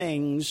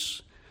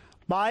things,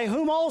 by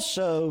whom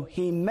also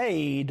he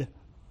made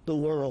the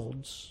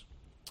worlds.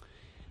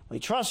 We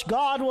trust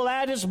God will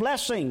add his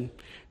blessing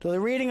to the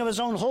reading of his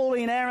own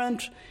holy,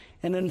 inerrant,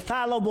 and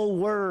infallible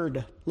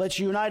word. Let's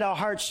unite our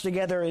hearts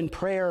together in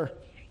prayer.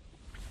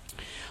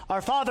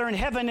 Our Father in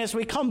heaven, as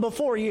we come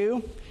before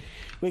you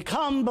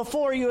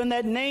in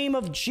that name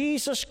of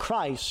Jesus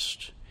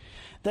Christ,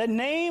 that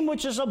name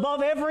which is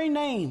above every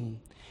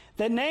name,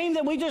 that name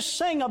that we just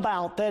sing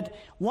about, that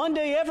one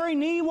day every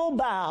knee will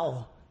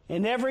bow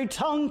and every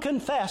tongue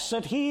confess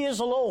that he is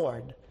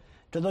Lord,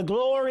 to the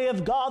glory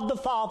of God the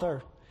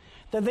Father,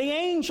 that the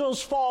angels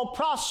fall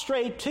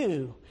prostrate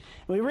to.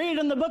 We read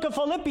in the book of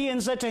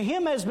Philippians that to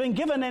him has been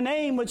given a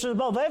name which is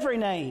above every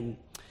name,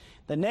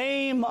 the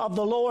name of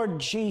the Lord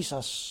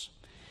Jesus.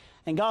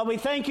 And God, we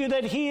thank you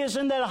that he is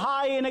in that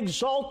high and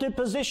exalted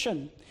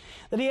position,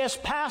 that he has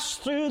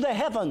passed through the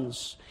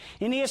heavens,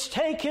 and he has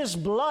taken his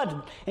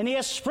blood, and he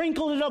has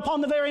sprinkled it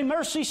upon the very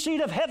mercy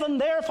seat of heaven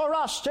there for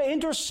us to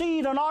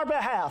intercede on our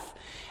behalf.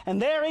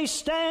 And there he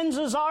stands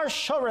as our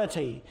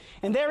surety.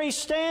 And there he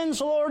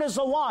stands, Lord, as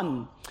the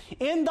one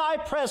in thy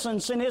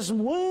presence, and his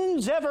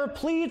wounds ever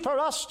plead for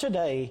us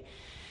today.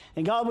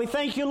 And God, we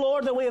thank you,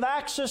 Lord, that we have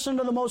access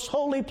into the most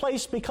holy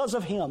place because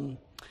of him.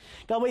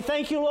 God, we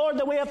thank you, Lord,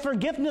 that we have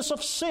forgiveness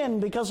of sin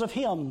because of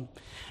him.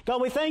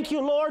 God, we thank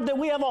you, Lord, that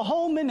we have a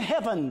home in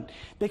heaven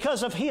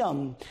because of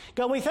him.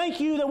 God, we thank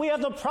you that we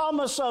have the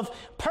promise of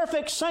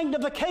perfect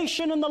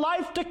sanctification in the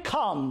life to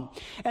come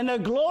and a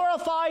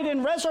glorified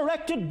and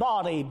resurrected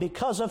body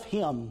because of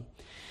him.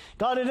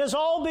 God, it is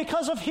all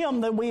because of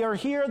him that we are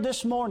here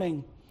this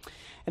morning.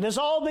 It is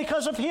all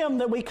because of him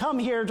that we come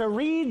here to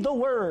read the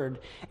word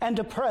and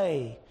to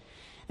pray.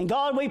 And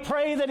God, we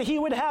pray that he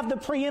would have the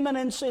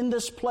preeminence in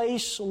this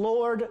place,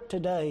 Lord,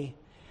 today.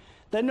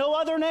 That no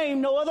other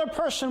name, no other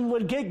person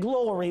would get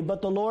glory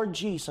but the Lord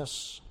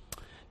Jesus.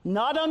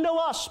 Not unto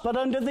us, but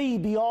unto thee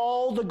be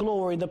all the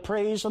glory, the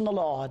praise, and the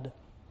laud.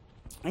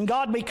 And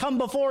God, we come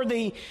before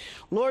thee,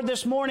 Lord,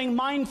 this morning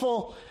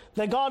mindful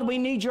that, God, we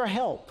need your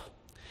help.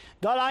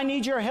 God, I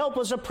need your help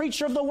as a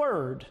preacher of the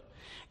word.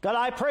 God,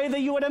 I pray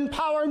that you would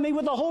empower me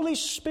with the Holy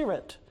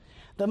Spirit,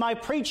 that my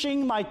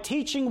preaching, my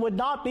teaching would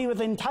not be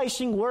with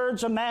enticing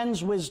words of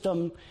man's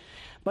wisdom,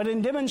 but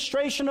in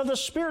demonstration of the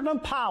Spirit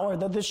and power,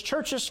 that this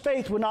church's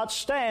faith would not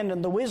stand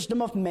in the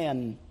wisdom of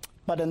men,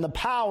 but in the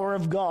power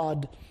of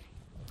God.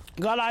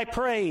 God, I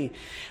pray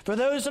for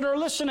those that are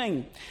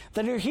listening,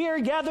 that are here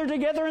gathered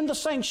together in the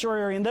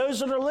sanctuary, and those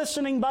that are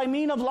listening by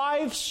means of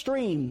live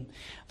stream,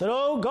 that,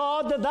 oh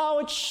God, that thou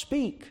wouldst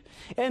speak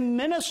and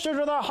minister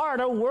to their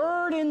heart a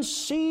word in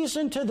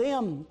season to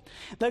them.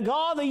 That,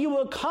 God, that you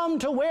will come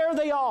to where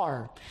they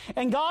are.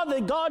 And God,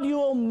 that, God, you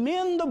will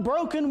mend the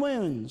broken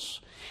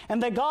wounds.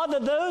 And that, God,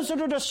 that those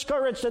that are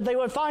discouraged, that they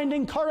would find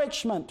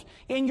encouragement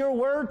in your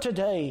word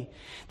today.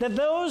 That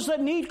those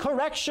that need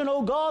correction,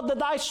 oh God, that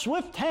thy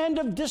swift hand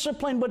of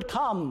discipline would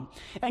come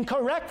and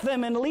correct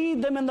them and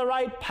lead them in the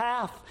right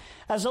path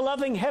as a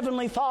loving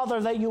heavenly Father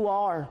that you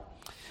are.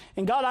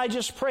 And God, I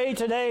just pray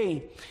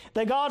today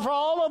that, God, for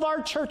all of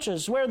our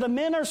churches where the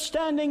men are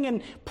standing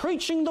and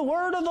preaching the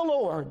word of the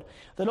Lord,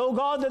 that, oh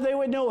God, that they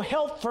would know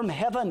help from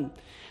heaven.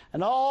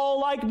 And all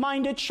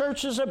like-minded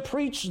churches have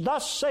preached,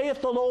 thus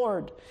saith the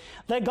Lord.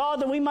 That, God,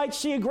 that we might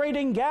see a great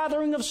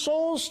ingathering of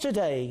souls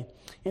today,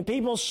 and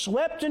people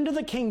swept into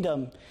the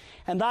kingdom,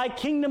 and thy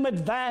kingdom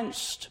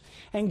advanced.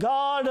 And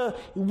God,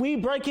 we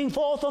breaking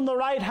forth on the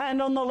right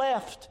hand, on the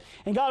left.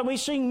 And God, we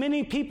seeing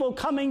many people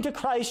coming to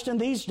Christ in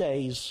these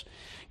days.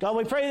 God,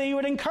 we pray that you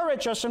would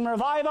encourage us and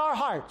revive our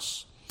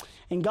hearts.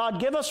 And God,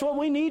 give us what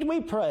we need,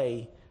 we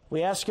pray.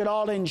 We ask it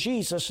all in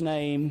Jesus'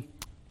 name.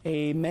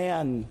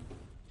 Amen.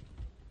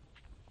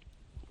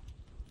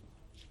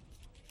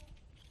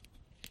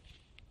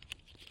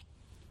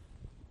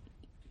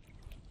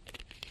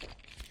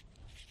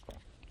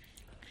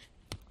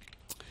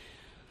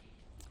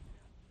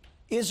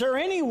 Is there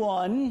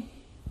anyone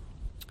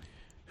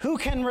who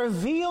can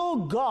reveal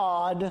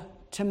God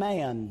to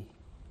man?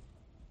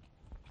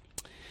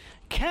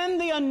 Can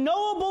the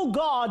unknowable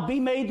God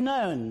be made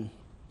known?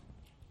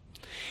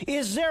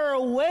 Is there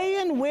a way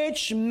in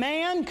which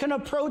man can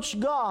approach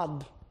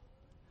God?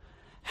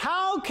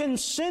 How can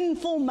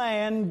sinful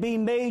man be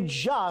made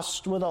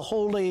just with a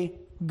holy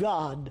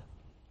God?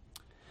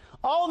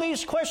 All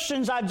these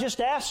questions I've just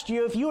asked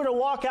you, if you were to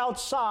walk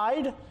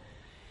outside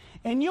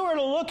and you were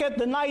to look at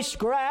the nice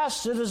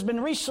grass that has been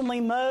recently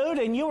mowed,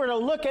 and you were to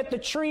look at the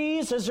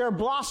trees as they're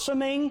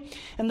blossoming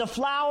and the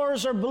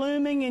flowers are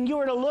blooming, and you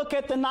were to look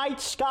at the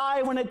night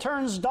sky when it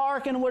turns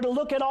dark, and were to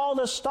look at all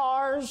the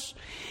stars,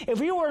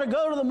 if you were to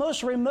go to the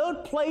most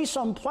remote place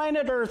on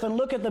planet Earth and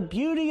look at the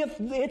beauty of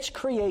its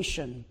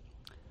creation,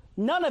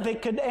 none of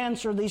it could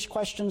answer these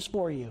questions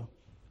for you.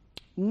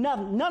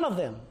 None of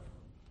them.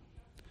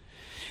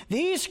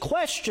 These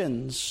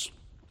questions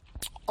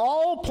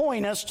all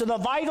point us to the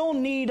vital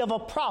need of a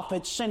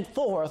prophet sent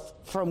forth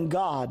from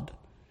God.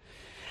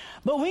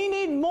 But we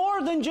need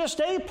more than just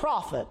a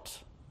prophet.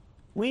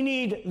 We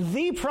need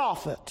the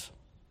prophet.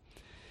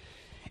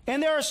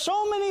 And there are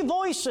so many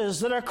voices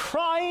that are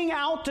crying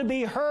out to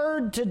be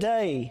heard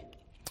today.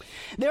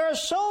 There are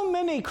so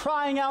many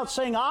crying out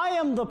saying, I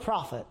am the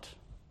prophet.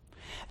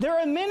 There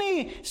are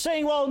many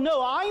saying, well,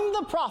 no, I'm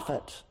the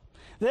prophet.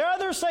 There are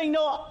others saying,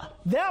 no,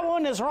 that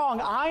one is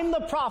wrong. I'm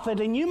the prophet,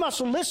 and you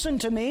must listen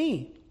to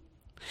me.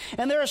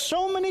 And there are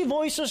so many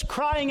voices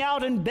crying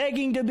out and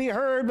begging to be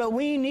heard, but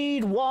we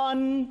need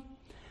one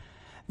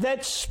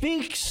that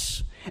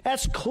speaks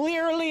as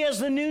clearly as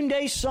the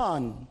noonday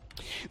sun.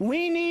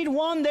 We need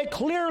one that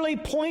clearly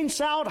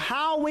points out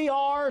how we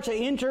are to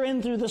enter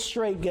in through the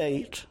straight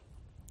gate.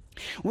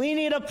 We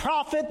need a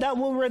prophet that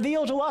will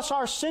reveal to us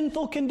our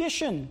sinful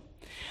condition.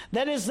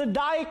 That is the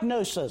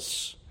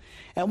diagnosis.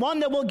 And one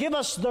that will give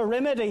us the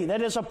remedy,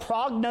 that is a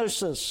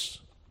prognosis.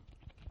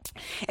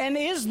 And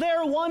is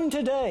there one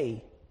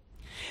today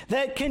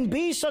that can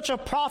be such a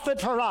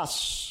prophet for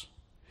us?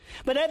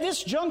 But at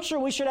this juncture,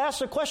 we should ask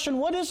the question,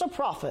 what is a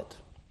prophet?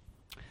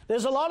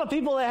 There's a lot of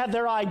people that have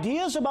their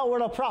ideas about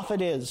what a prophet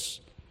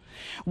is.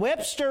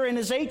 Webster, in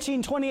his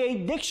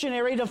 1828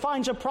 dictionary,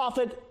 defines a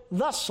prophet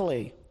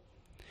thusly: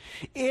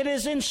 it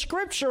is in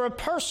Scripture a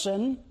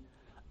person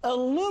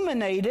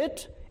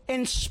illuminated,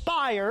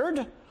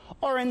 inspired,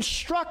 or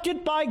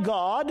instructed by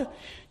God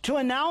to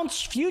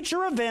announce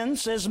future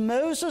events as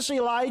Moses,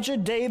 Elijah,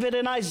 David,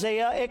 and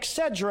Isaiah,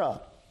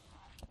 etc.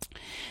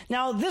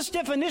 Now, this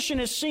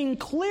definition is seen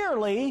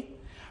clearly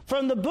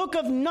from the book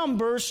of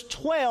Numbers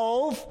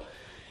 12,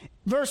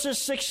 verses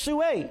 6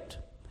 through 8.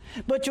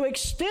 But to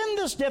extend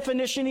this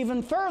definition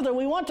even further,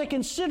 we want to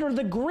consider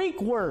the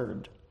Greek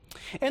word.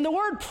 And the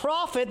word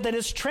prophet that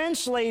is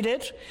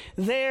translated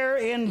there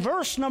in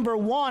verse number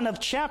 1 of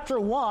chapter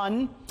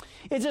 1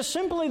 is just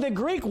simply the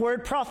Greek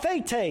word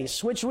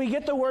prophetes, which we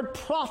get the word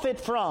prophet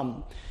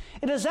from.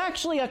 It is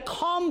actually a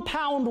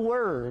compound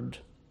word.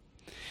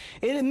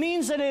 It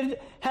means that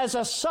it has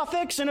a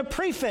suffix and a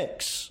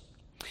prefix.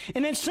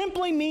 And it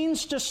simply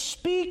means to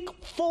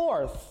speak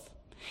forth.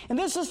 And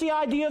this is the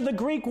idea of the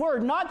Greek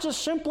word, not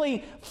just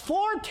simply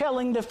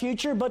foretelling the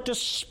future, but to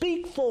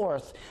speak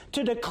forth,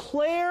 to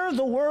declare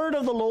the word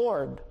of the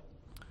Lord.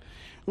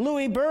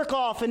 Louis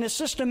Berkhoff, in his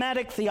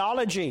Systematic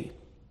Theology,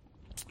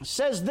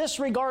 says this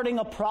regarding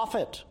a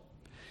prophet: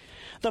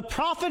 the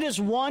prophet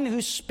is one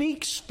who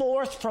speaks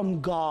forth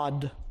from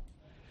God.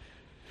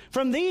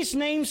 From these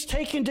names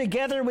taken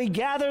together, we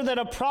gather that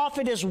a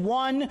prophet is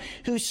one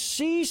who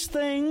sees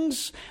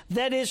things,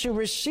 that is, who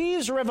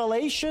receives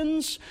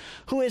revelations,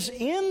 who is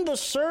in the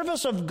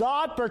service of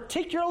God,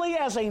 particularly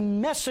as a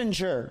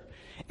messenger,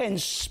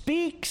 and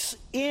speaks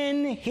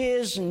in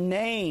his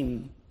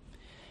name.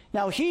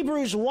 Now,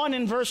 Hebrews 1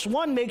 and verse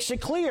 1 makes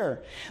it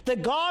clear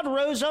that God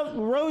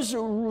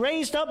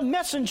raised up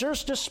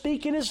messengers to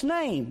speak in his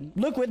name.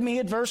 Look with me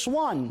at verse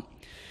 1.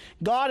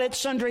 God at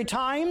sundry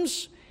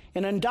times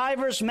and in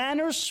divers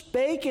manners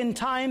spake in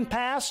time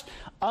past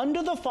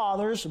unto the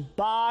fathers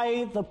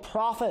by the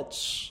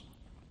prophets.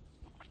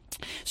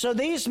 So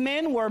these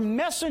men were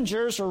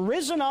messengers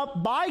risen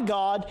up by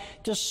God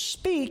to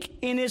speak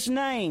in his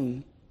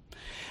name.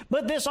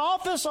 But this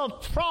office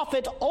of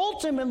prophet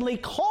ultimately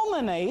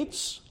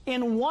culminates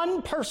in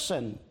one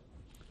person,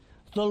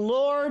 the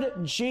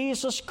Lord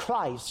Jesus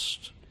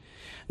Christ.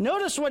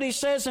 Notice what he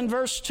says in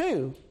verse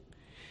 2.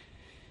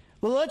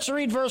 Well, let's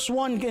read verse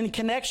 1 in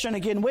connection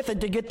again with it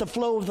to get the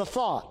flow of the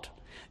thought.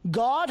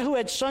 God, who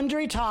at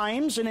sundry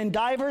times and in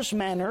divers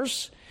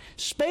manners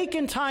spake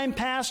in time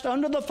past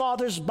unto the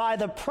fathers by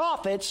the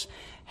prophets,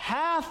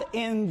 hath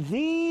in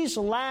these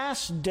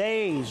last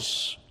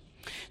days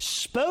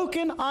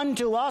spoken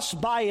unto us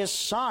by his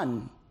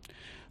Son,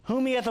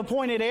 whom he hath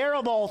appointed heir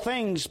of all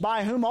things,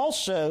 by whom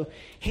also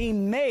he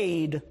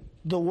made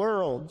the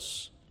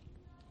worlds.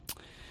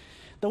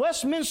 The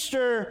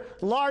Westminster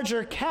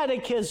Larger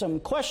Catechism,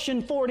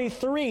 question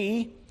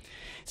 43,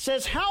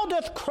 says, how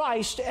doth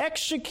Christ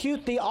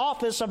execute the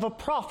office of a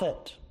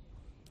prophet?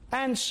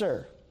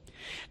 Answer: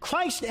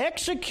 Christ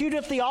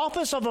executeth the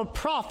office of a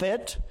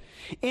prophet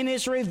in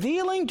his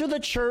revealing to the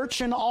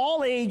church in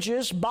all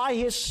ages by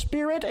his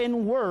Spirit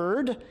and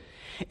word,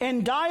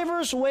 in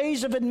divers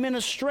ways of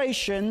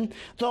administration,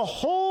 the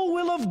whole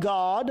will of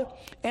God,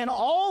 and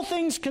all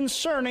things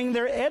concerning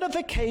their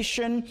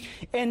edification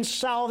and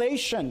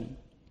salvation.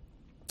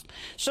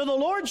 So the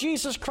Lord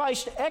Jesus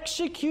Christ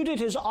executed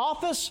his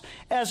office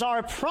as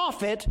our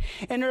prophet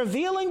in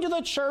revealing to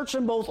the church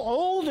in both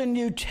Old and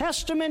New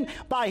Testament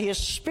by his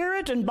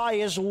Spirit and by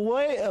his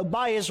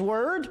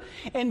word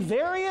and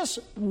various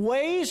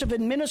ways of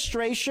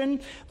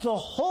administration the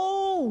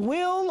whole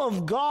will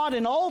of God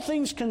in all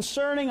things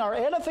concerning our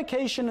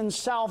edification and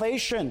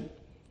salvation.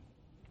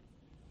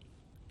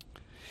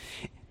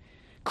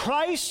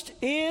 Christ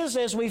is,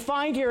 as we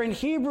find here in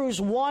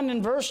Hebrews 1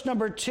 and verse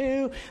number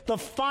 2, the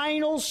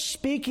final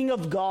speaking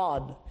of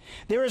God.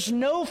 There is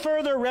no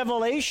further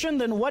revelation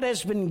than what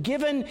has been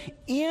given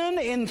in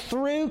and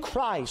through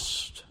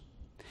Christ.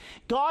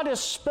 God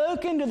has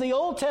spoken to the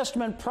Old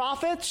Testament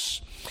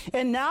prophets,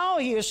 and now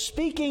he is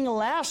speaking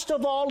last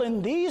of all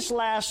in these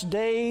last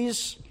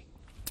days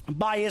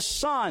by his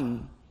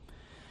Son.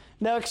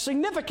 Now, it's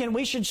significant.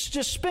 We should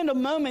just spend a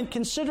moment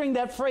considering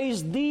that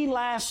phrase, the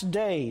last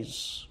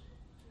days.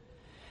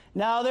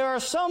 Now, there are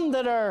some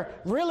that are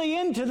really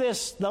into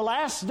this, the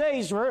last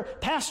days.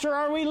 Pastor,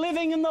 are we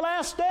living in the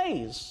last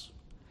days?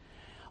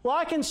 Well,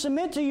 I can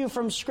submit to you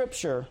from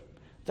Scripture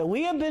that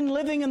we have been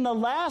living in the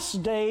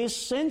last days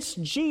since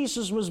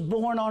Jesus was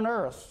born on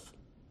earth.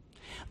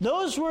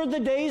 Those were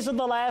the days of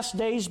the last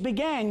days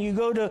began. You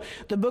go to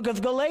the book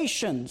of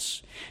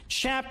Galatians,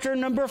 chapter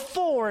number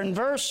 4, and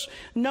verse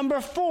number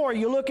 4.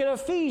 You look at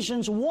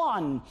Ephesians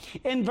 1,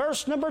 in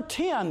verse number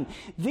 10.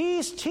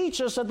 These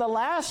teach us that the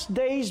last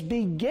days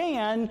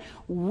began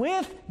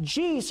with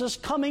Jesus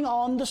coming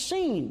on the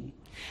scene.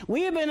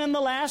 We have been in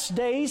the last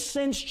days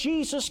since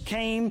Jesus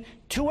came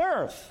to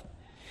earth.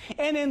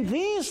 And in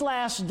these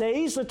last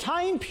days, the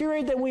time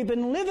period that we've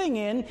been living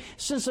in,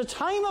 since the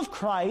time of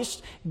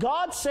Christ,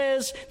 God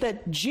says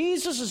that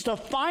Jesus is the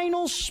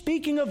final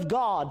speaking of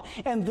God.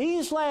 And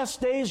these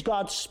last days,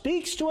 God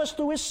speaks to us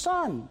through His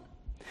Son.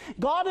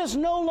 God is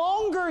no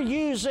longer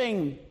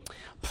using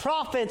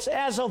prophets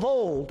as of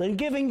old and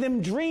giving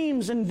them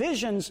dreams and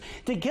visions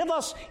to give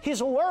us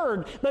His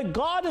Word. But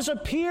God has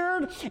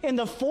appeared in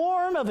the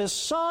form of His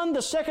Son,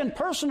 the second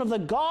person of the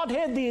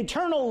Godhead, the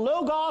eternal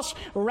Logos,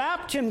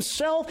 wrapped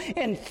Himself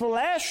in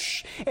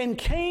flesh and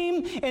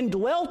came and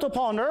dwelt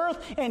upon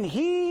earth, and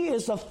He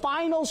is the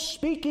final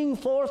speaking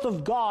forth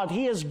of God.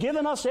 He has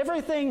given us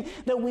everything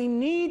that we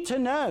need to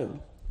know.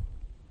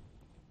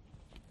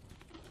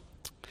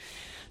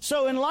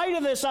 So in light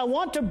of this, I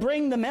want to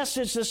bring the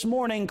message this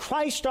morning,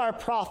 Christ our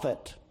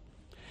prophet,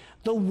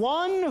 the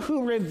one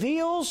who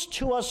reveals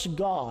to us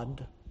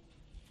God.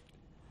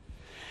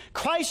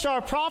 Christ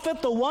our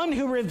prophet, the one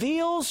who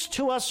reveals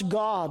to us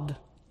God.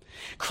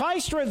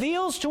 Christ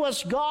reveals to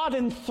us God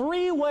in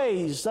three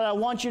ways that I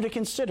want you to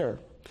consider.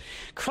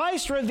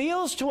 Christ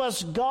reveals to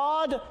us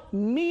God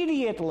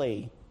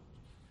immediately.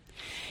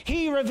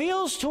 He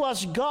reveals to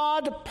us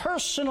God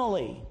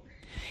personally.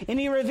 And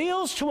He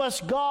reveals to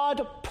us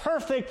God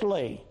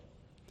perfectly.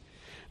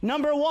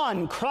 Number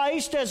one,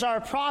 Christ as our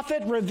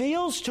prophet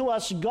reveals to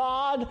us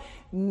God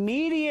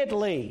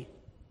immediately.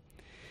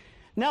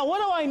 Now, what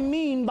do I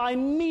mean by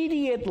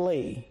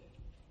immediately?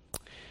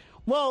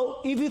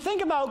 Well, if you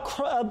think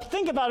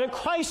about it,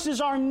 Christ is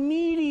our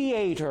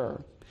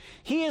mediator.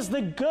 He is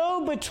the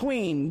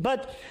go-between.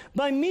 But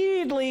by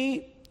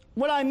immediately,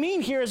 what I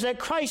mean here is that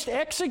Christ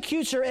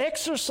executes or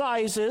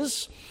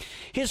exercises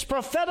His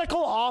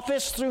prophetical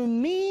office through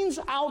means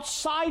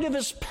outside of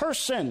His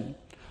person.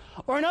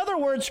 Or in other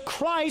words,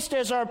 Christ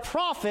as our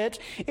prophet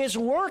is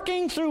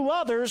working through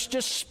others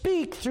to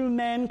speak through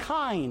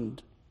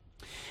mankind.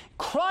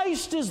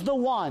 Christ is the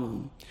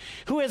one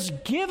who has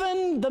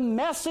given the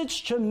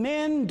message to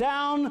men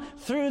down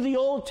through the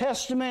Old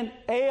Testament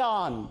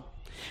aeon.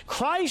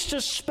 Christ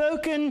has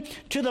spoken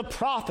to the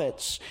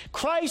prophets.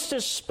 Christ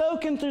has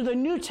spoken through the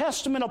New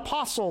Testament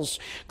apostles.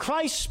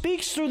 Christ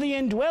speaks through the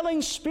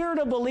indwelling spirit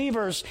of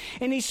believers,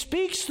 and He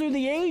speaks through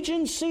the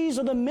agencies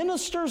of the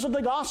ministers of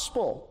the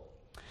gospel.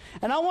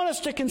 And I want us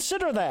to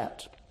consider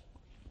that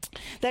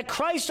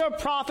Christ our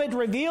prophet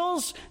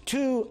reveals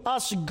to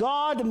us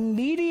God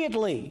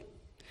immediately.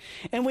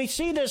 And we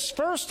see this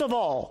first of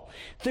all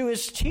through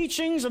His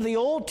teachings of the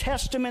Old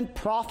Testament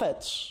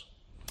prophets.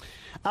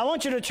 I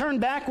want you to turn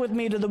back with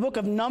me to the book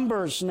of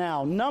Numbers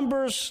now.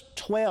 Numbers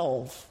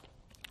 12.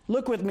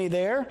 Look with me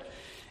there.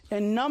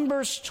 In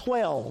Numbers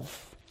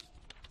 12.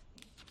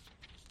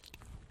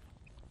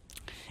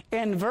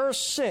 In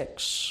verse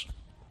 6.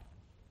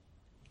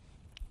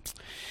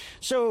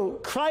 So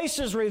Christ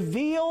has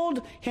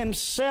revealed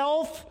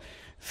Himself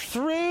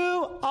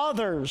through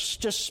others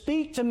to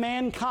speak to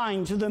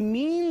mankind, through the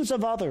means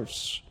of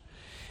others.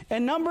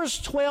 In Numbers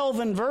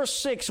 12 and verse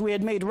 6, we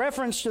had made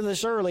reference to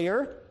this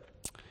earlier.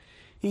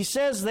 He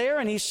says there,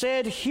 and He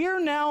said, "Hear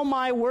now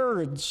my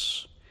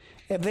words.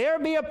 If there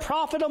be a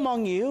prophet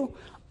among you,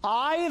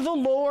 I, the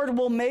Lord,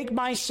 will make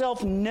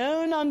myself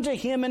known unto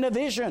him in a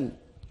vision,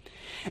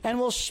 and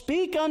will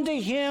speak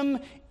unto him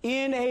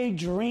in a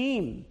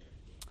dream."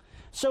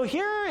 So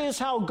here is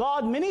how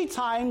God many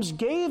times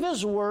gave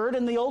His word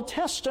in the Old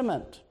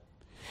Testament.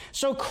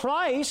 So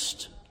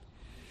Christ,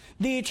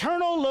 the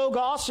eternal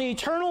Logos, the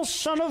eternal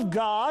Son of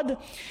God,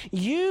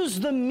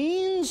 used the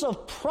means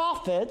of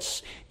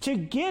prophets to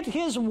get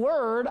His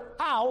word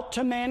out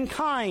to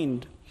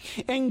mankind.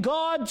 And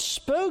God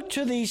spoke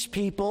to these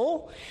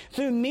people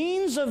through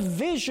means of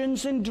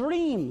visions and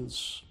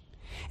dreams.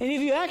 And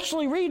if you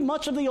actually read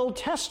much of the Old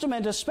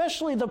Testament,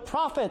 especially the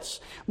prophets,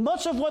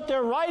 much of what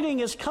they're writing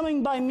is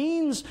coming by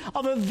means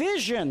of a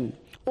vision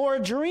or a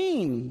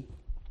dream.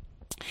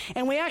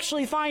 And we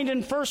actually find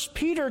in 1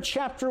 Peter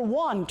chapter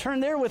 1, turn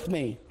there with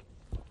me,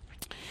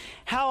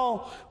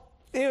 how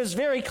it was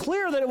very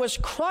clear that it was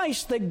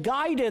Christ that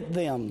guided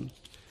them.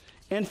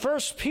 In 1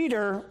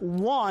 Peter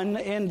 1,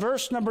 in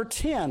verse number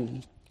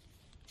 10.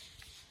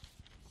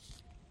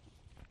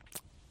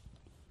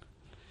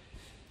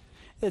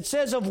 It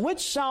says, "Of which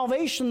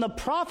salvation the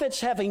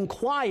prophets have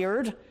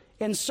inquired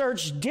and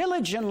search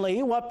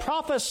diligently what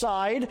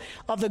prophesied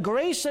of the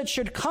grace that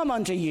should come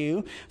unto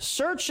you,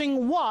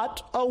 searching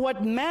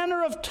what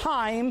manner of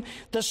time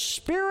the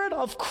Spirit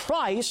of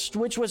Christ,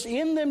 which was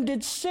in them,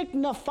 did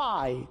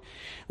signify,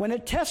 when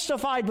it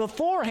testified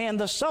beforehand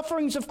the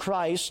sufferings of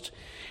Christ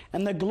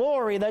and the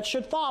glory that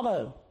should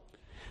follow.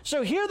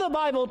 So here the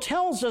Bible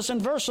tells us in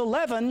verse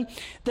 11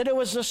 that it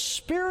was the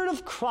Spirit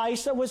of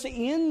Christ that was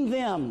in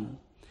them,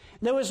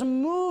 that was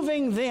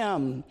moving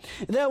them,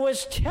 that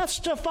was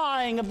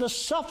testifying of the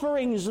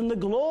sufferings and the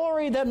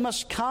glory that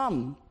must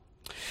come.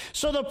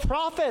 So the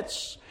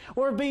prophets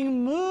were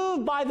being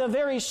moved by the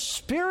very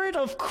Spirit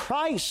of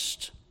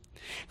Christ.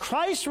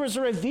 Christ was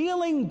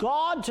revealing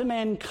God to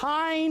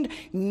mankind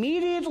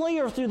immediately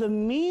or through the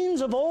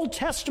means of Old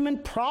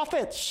Testament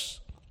prophets.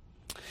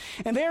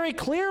 And very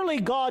clearly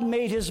God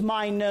made his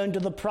mind known to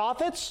the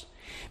prophets,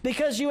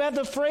 because you have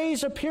the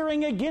phrase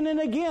appearing again and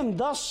again,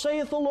 thus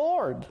saith the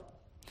Lord,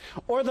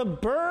 or the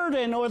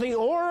burden or the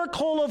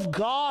oracle of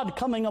God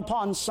coming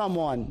upon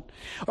someone,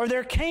 or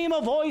there came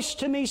a voice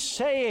to me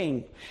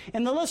saying,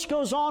 and the list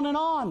goes on and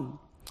on.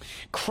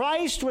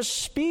 Christ was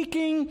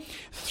speaking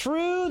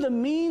through the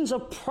means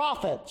of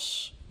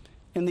prophets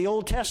in the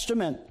Old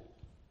Testament.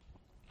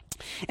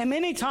 And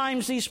many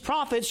times these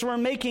prophets were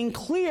making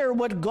clear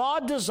what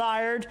God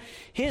desired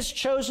his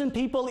chosen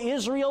people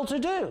Israel to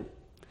do.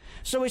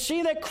 So we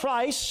see that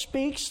Christ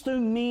speaks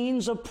through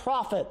means of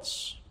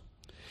prophets.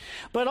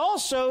 But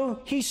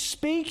also he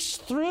speaks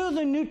through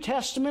the New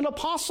Testament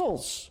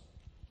apostles.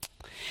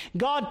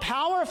 God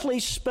powerfully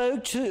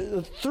spoke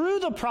through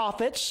the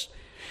prophets,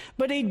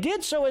 but he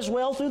did so as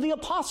well through the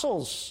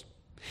apostles.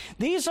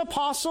 These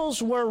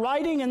apostles were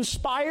writing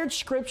inspired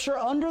scripture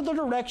under the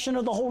direction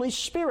of the Holy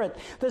Spirit.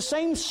 The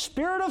same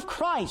Spirit of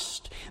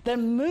Christ that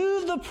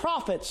moved the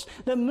prophets,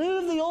 that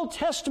moved the Old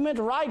Testament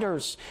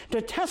writers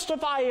to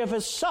testify of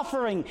his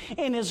suffering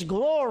and his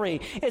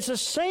glory. It's the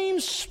same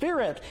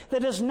Spirit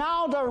that is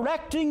now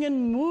directing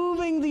and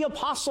moving the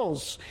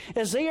apostles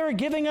as they are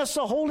giving us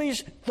the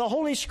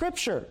Holy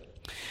Scripture.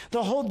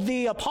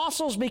 The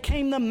apostles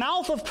became the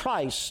mouth of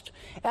Christ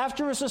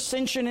after his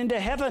ascension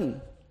into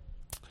heaven.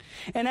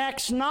 In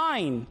Acts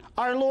 9,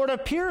 our Lord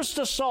appears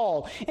to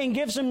Saul and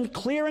gives him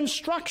clear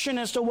instruction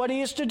as to what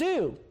he is to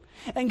do.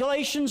 In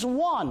Galatians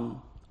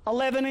 1,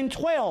 11 and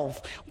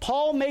 12,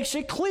 Paul makes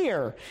it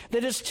clear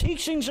that his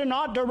teachings are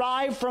not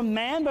derived from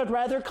man, but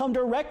rather come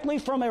directly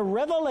from a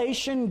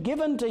revelation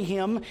given to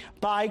him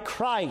by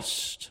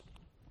Christ.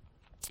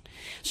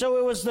 So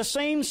it was the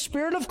same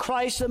Spirit of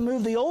Christ that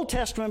moved the Old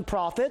Testament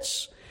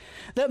prophets,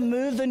 that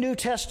moved the New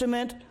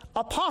Testament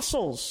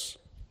apostles.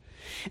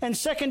 And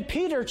 2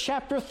 Peter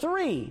chapter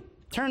 3,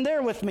 turn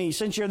there with me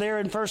since you're there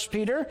in 1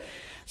 Peter.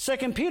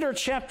 2 Peter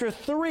chapter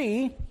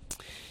 3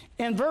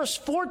 and verse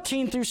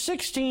 14 through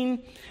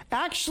 16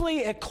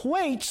 actually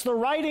equates the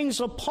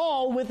writings of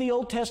Paul with the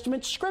Old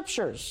Testament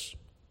scriptures.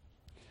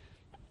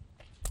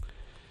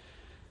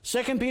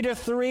 2 Peter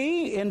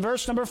 3 in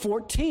verse number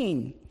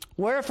 14.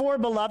 Wherefore,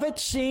 beloved,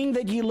 seeing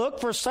that ye look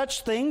for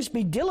such things,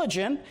 be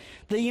diligent,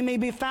 that ye may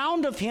be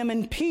found of him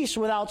in peace,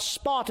 without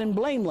spot and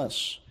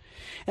blameless.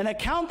 And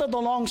account that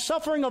the long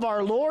suffering of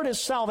our Lord is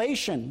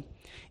salvation,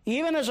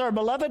 even as our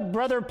beloved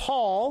brother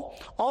Paul,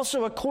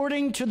 also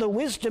according to the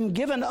wisdom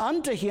given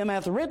unto him,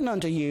 hath written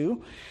unto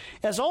you,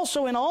 as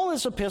also in all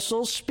his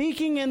epistles,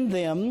 speaking in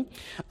them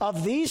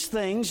of these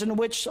things, in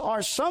which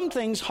are some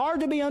things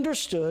hard to be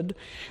understood,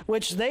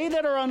 which they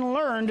that are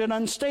unlearned and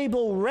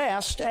unstable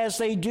wrest, as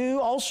they do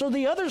also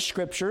the other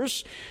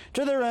scriptures,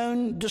 to their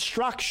own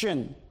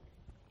destruction.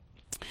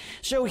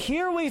 So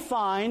here we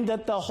find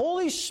that the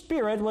Holy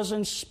Spirit was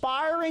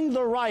inspiring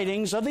the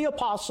writings of the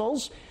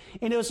apostles,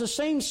 and it was the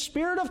same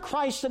Spirit of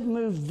Christ that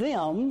moved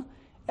them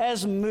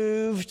as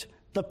moved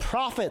the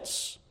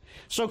prophets.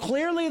 So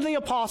clearly the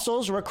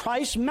apostles were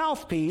Christ's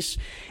mouthpiece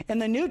in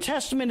the New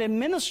Testament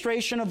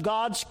administration of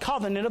God's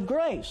covenant of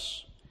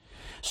grace.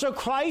 So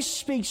Christ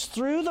speaks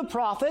through the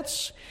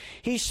prophets,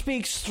 he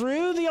speaks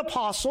through the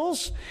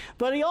apostles,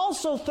 but he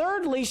also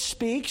thirdly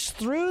speaks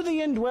through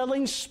the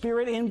indwelling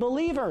Spirit in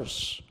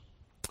believers.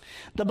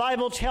 The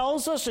Bible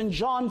tells us in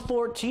John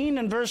 14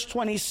 and verse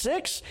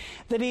 26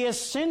 that he has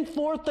sent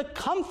forth the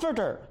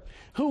Comforter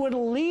who would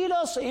lead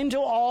us into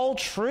all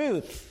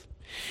truth.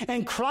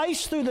 And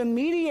Christ, through the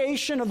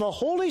mediation of the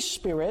Holy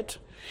Spirit,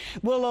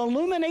 will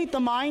illuminate the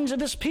minds of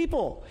his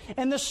people,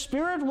 and the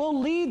Spirit will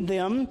lead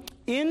them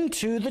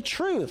into the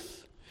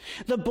truth.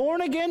 The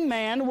born-again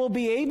man will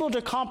be able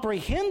to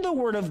comprehend the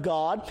Word of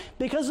God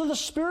because of the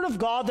Spirit of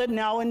God that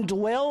now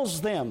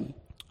indwells them.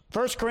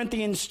 1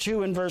 Corinthians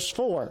 2 and verse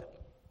 4.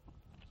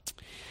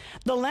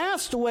 The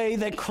last way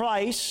that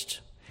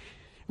Christ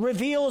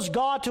reveals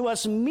God to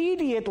us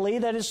immediately,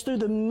 that is through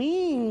the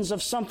means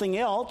of something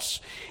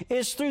else,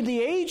 is through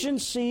the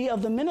agency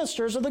of the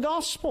ministers of the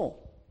gospel.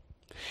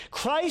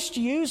 Christ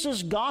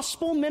uses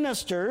gospel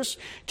ministers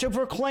to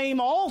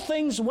proclaim all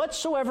things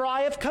whatsoever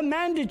I have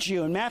commanded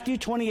you in Matthew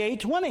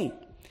 28:20.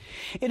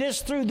 It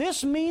is through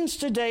this means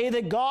today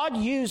that God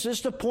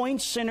uses to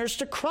point sinners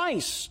to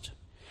Christ.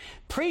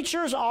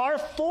 Preachers are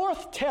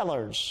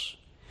forth-tellers.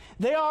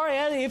 They are,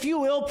 if you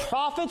will,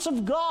 prophets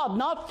of God,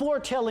 not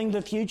foretelling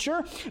the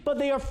future, but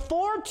they are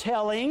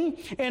foretelling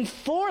and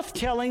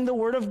forthtelling the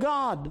Word of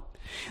God.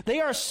 They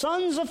are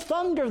sons of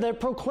thunder that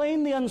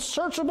proclaim the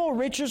unsearchable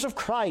riches of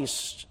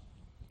Christ.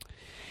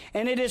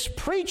 And it is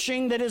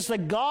preaching that is the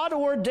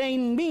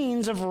God-ordained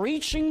means of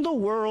reaching the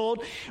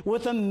world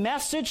with a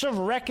message of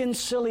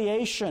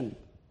reconciliation.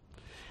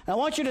 I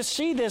want you to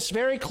see this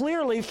very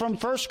clearly from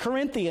 1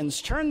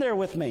 Corinthians. Turn there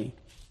with me.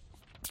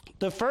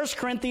 To 1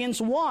 Corinthians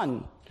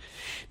 1.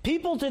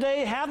 People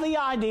today have the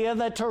idea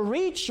that to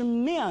reach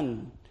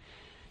men,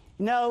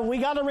 we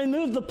got to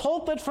remove the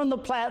pulpit from the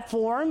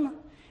platform.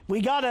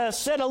 We got to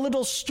set a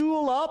little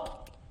stool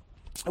up.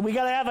 We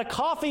got to have a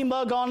coffee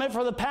mug on it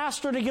for the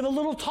pastor to give a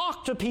little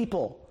talk to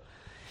people.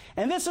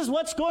 And this is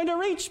what's going to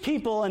reach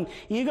people. And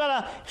you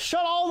got to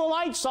shut all the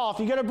lights off.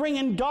 You got to bring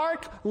in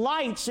dark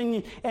lights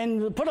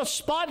and put a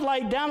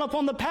spotlight down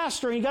upon the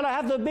pastor. You got to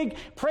have the big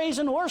praise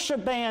and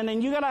worship band,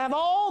 and you got to have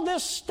all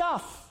this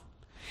stuff.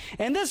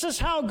 And this is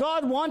how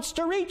God wants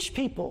to reach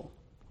people.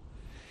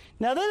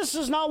 Now, this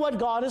is not what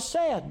God has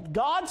said.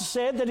 God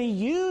said that He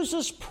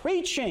uses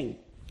preaching.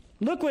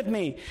 Look with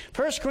me,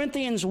 1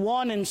 Corinthians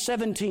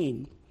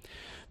 1:17.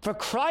 For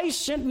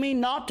Christ sent me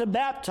not to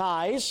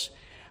baptize,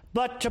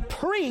 but to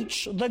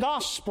preach the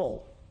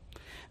gospel,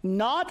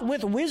 not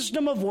with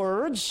wisdom of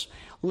words,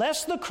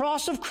 lest the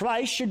cross of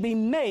Christ should be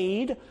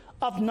made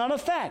of none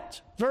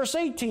effect. Verse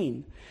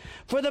 18.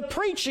 For the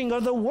preaching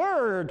of the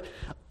word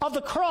of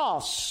the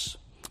cross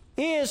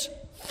is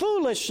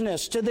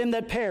foolishness to them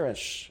that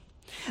perish,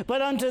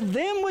 but unto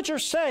them which are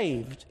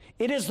saved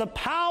it is the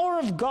power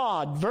of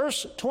God.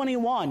 Verse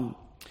 21.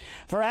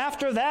 For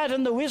after that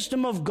in the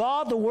wisdom of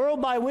God, the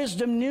world by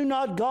wisdom knew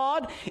not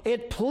God.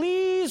 It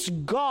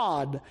pleased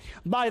God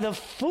by the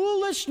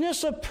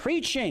foolishness of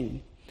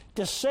preaching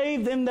to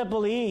save them that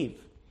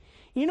believe.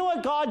 You know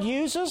what God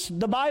uses?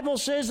 The Bible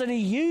says that He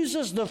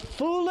uses the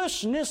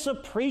foolishness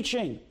of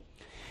preaching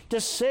to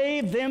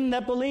save them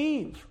that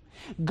believe.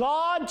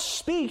 God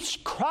speaks,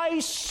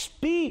 Christ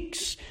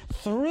speaks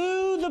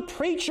through the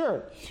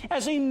preacher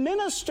as he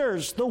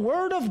ministers the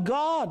Word of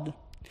God.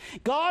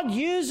 God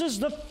uses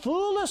the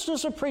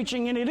foolishness of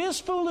preaching, and it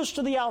is foolish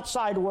to the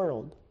outside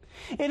world.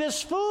 It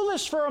is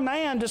foolish for a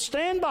man to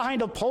stand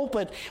behind a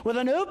pulpit with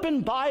an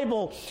open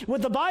Bible,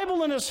 with the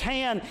Bible in his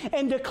hand,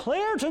 and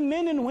declare to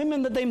men and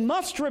women that they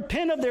must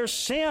repent of their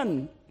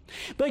sin.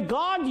 But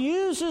God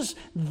uses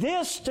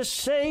this to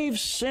save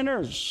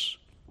sinners.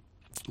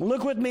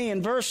 Look with me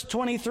in verse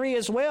 23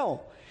 as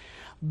well.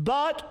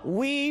 But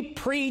we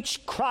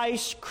preach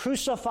Christ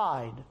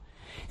crucified.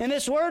 And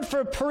this word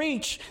for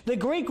preach, the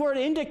Greek word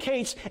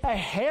indicates a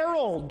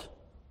herald.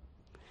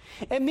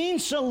 It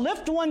means to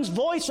lift one's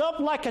voice up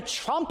like a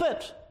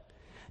trumpet,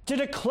 to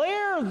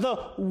declare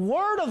the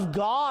Word of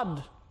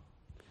God.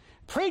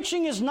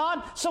 Preaching is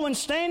not someone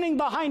standing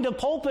behind a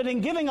pulpit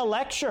and giving a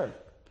lecture.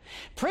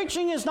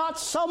 Preaching is not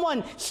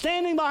someone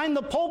standing behind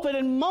the pulpit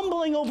and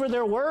mumbling over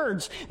their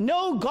words.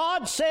 No,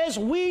 God says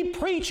we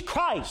preach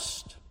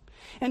Christ.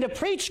 And to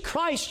preach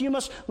Christ, you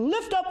must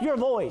lift up your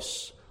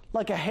voice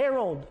like a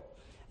herald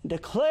and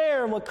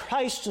declare what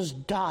Christ has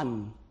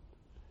done.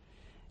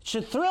 It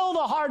should thrill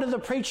the heart of the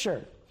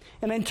preacher,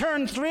 and in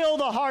turn thrill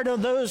the heart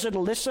of those that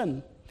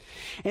listen.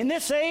 In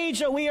this age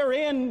that we are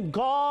in,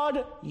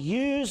 God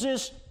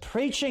uses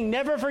preaching.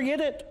 Never forget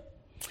it.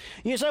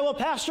 You say, well,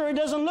 Pastor, it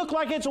doesn't look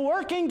like it's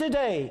working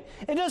today.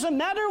 It doesn't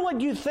matter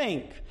what you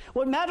think.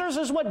 What matters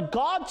is what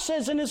God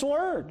says in His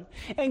Word.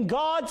 And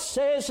God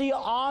says He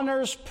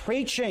honors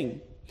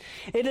preaching.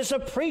 It is a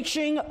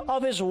preaching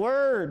of His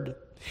Word.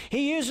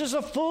 He uses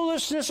the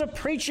foolishness of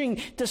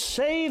preaching to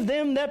save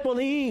them that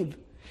believe.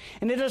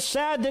 And it is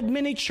sad that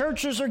many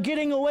churches are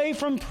getting away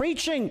from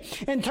preaching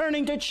and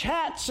turning to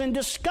chats and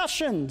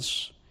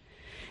discussions.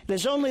 It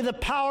is only the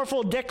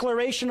powerful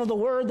declaration of the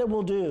Word that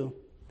will do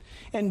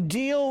and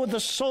deal with the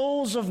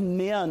souls of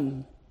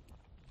men.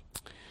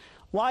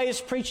 Why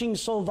is preaching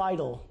so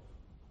vital?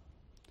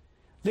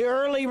 The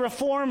early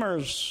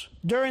reformers,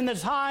 during the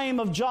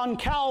time of John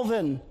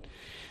Calvin,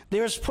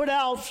 there was put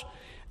out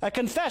a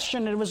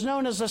confession. It was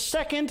known as the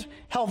Second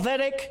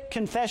Helvetic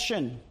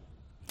Confession,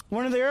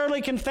 one of the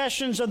early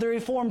confessions of the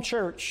Reformed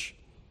Church.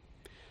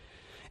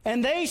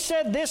 And they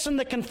said this in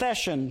the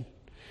confession: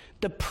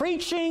 the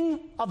preaching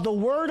of the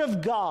Word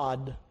of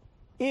God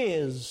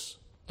is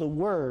the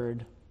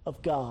Word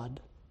of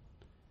God.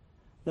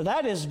 Now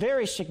that is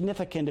very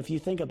significant if you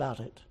think about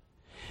it.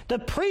 The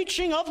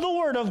preaching of the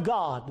Word of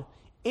God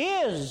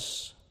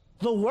is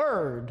the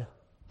Word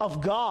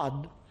of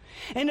God.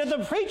 And if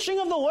the preaching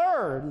of the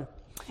Word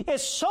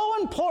is so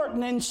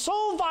important and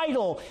so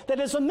vital that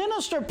as a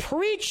minister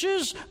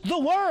preaches the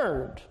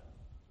Word,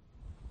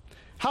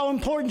 how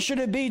important should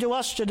it be to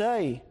us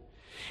today?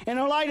 And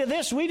in light of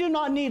this, we do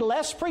not need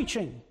less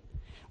preaching.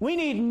 We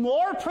need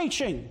more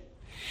preaching.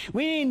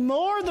 We need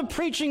more of the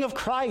preaching of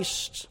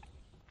Christ.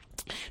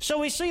 So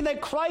we see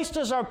that Christ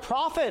as our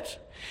prophet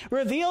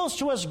reveals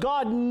to us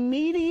God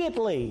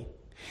immediately.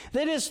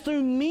 That is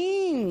through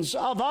means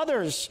of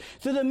others,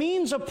 through the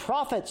means of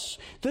prophets,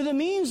 through the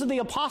means of the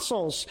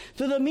apostles,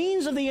 through the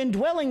means of the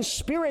indwelling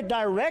Spirit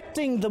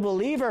directing the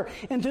believer,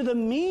 and through the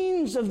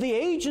means of the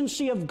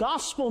agency of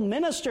gospel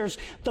ministers,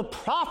 the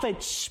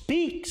prophet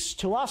speaks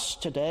to us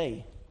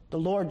today, the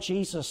Lord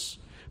Jesus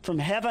from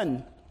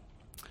heaven.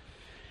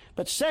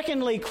 But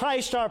secondly,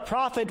 Christ our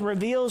prophet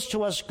reveals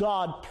to us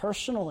God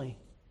personally.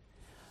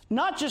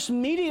 Not just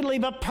immediately,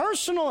 but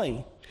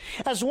personally.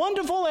 As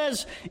wonderful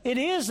as it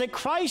is that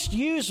Christ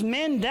used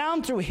men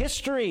down through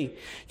history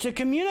to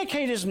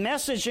communicate his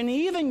message, and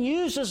he even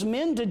uses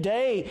men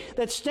today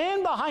that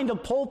stand behind a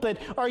pulpit,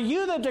 or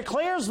you that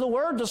declares the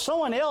word to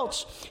someone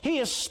else, he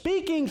is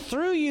speaking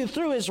through you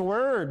through his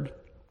word.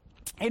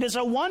 It is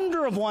a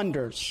wonder of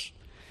wonders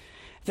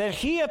that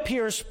he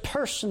appears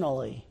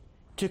personally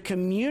to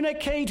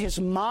communicate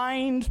his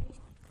mind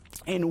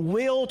and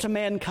will to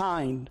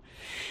mankind.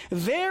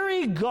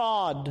 Very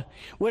God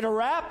would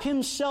wrap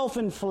himself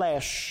in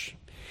flesh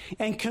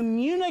and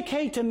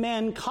communicate to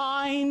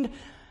mankind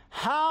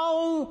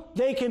how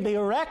they can be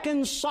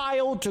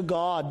reconciled to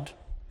God.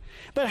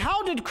 But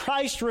how did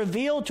Christ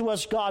reveal to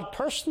us God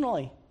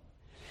personally?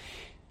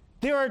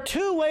 There are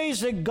two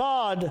ways that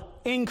God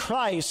in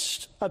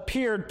Christ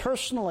appeared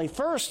personally.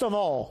 First of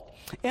all,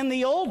 in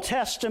the Old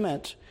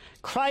Testament,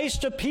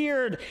 Christ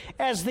appeared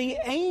as the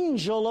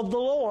angel of the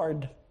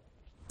Lord.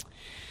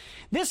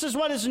 This is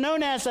what is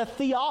known as a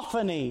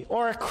theophany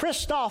or a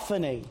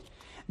Christophany.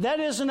 That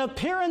is an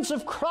appearance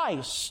of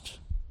Christ.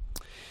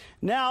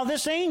 Now,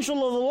 this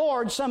angel of the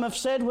Lord, some have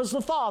said, was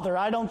the Father.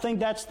 I don't think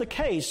that's the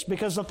case,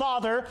 because the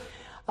Father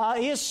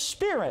is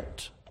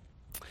Spirit.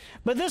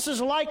 But this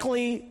is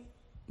likely,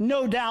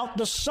 no doubt,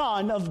 the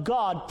Son of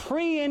God,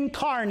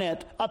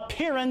 pre-incarnate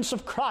appearance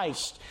of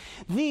Christ,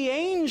 the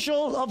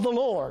angel of the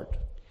Lord.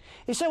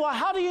 You say, well,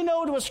 how do you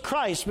know it was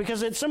Christ?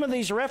 Because at some of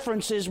these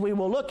references we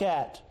will look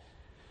at,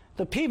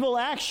 the people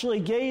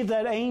actually gave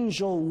that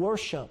angel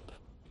worship.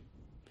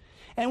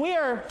 And we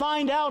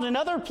find out in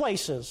other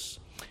places.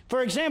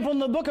 For example, in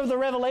the book of the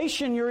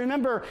Revelation, you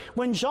remember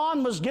when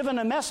John was given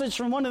a message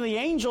from one of the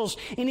angels,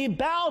 and he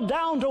bowed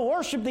down to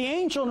worship the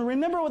angel. And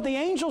remember what the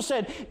angel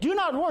said, do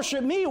not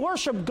worship me,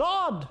 worship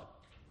God.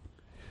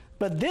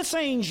 But this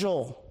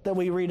angel that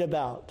we read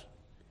about,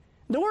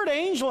 the word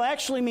angel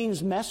actually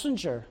means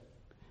messenger.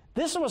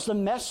 This was the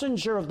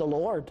messenger of the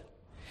Lord.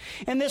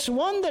 And this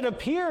one that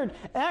appeared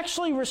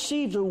actually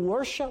received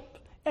worship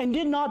and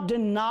did not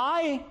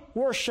deny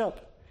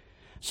worship.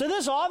 So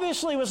this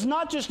obviously was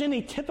not just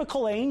any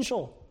typical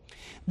angel.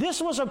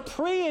 This was a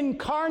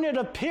pre-incarnate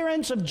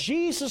appearance of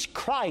Jesus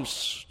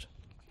Christ.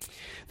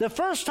 The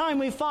first time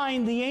we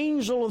find the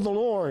angel of the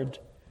Lord,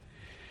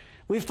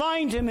 we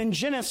find him in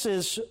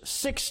Genesis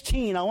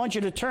 16. I want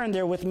you to turn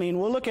there with me,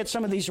 and we'll look at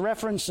some of these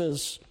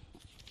references.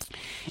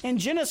 In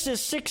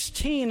Genesis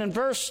 16 and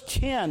verse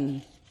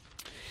 10,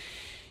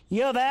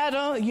 you have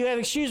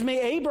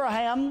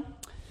Abraham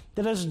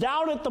that has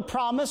doubted the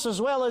promise, as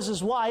well as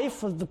his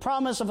wife, of the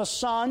promise of a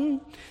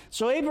son.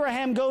 So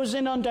Abraham goes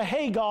in unto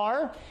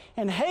Hagar,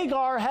 and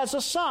Hagar has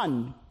a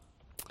son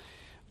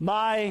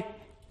by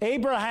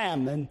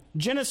Abraham. In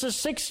Genesis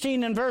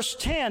 16 and verse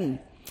 10,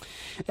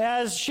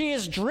 as she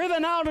is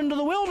driven out into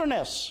the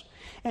wilderness,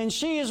 and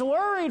she is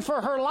worried for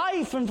her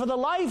life and for the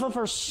life of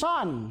her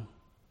son,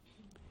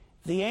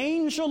 the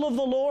angel of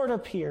the Lord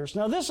appears.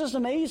 Now this is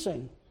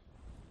amazing.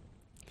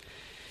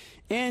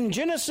 In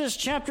Genesis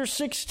chapter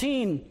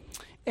 16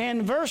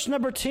 and verse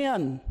number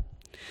 10,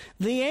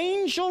 the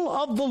angel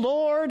of the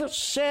Lord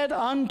said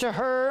unto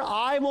her,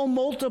 I will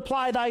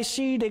multiply thy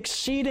seed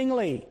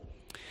exceedingly,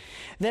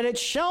 that it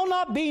shall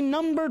not be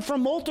numbered for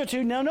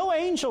multitude. Now, no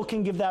angel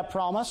can give that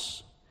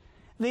promise.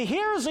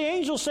 Here is the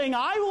angel saying,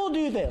 I will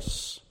do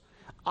this.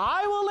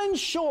 I will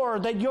ensure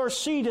that your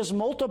seed is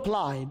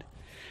multiplied.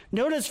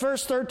 Notice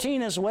verse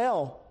 13 as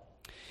well.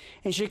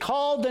 And she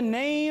called the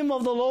name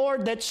of the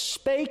Lord that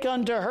spake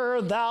unto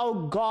her,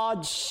 Thou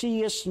God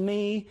seest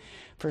me.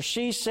 For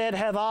she said,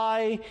 Have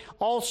I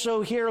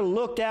also here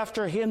looked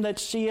after him that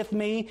seeth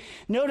me?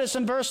 Notice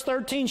in verse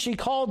 13, she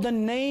called the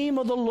name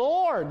of the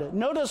Lord.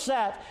 Notice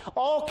that.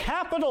 All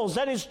capitals.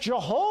 That is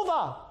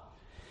Jehovah.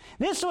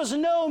 This was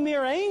no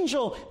mere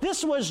angel.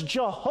 This was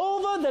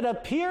Jehovah that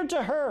appeared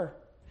to her.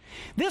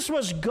 This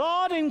was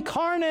God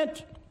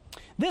incarnate.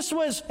 This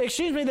was,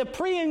 the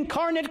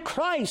pre-incarnate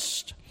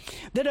Christ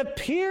that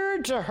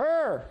appeared to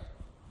her.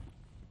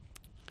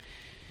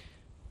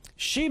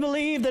 She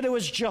believed that it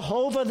was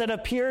Jehovah that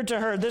appeared to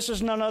her. This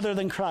is none other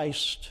than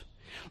Christ.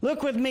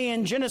 Look with me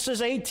in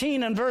Genesis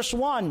 18 and verse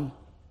 1.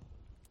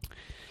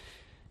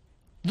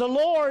 The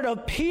Lord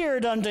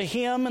appeared unto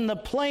him in the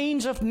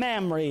plains of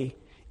Mamre,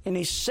 and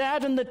he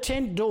sat in the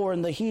tent door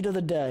in the heat of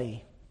the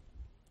day.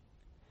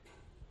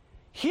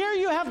 Here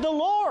you have the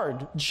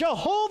Lord,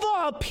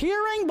 Jehovah,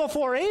 appearing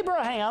before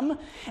Abraham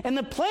in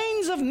the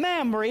plains of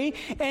Mamre,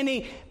 and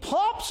he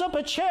plops up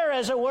a chair,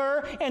 as it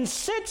were, and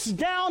sits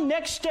down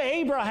next to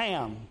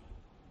Abraham.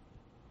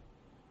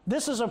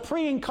 This is a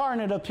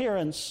pre-incarnate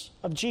appearance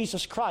of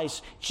Jesus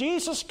Christ.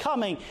 Jesus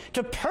coming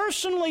to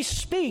personally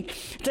speak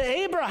to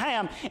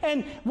Abraham.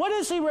 And what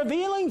is he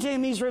revealing to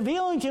him? He's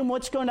revealing to him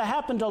what's going to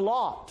happen to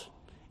Lot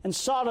and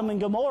Sodom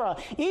and Gomorrah.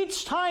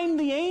 Each time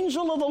the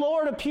angel of the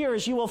Lord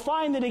appears, you will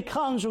find that he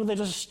comes with a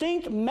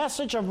distinct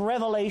message of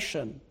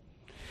revelation.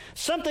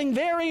 Something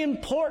very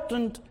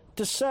important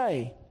to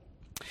say.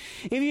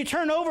 If you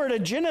turn over to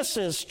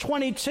Genesis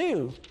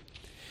 22,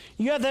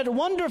 you have that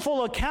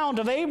wonderful account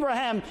of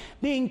Abraham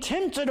being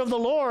tempted of the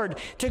Lord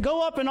to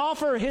go up and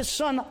offer his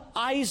son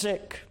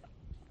Isaac.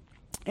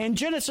 In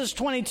Genesis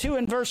 22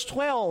 and verse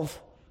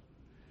 12,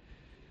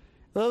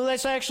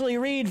 let's actually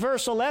read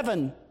verse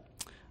 11.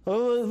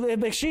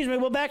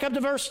 We'll back up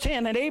to verse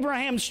 10. And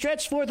Abraham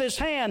stretched forth his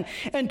hand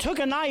and took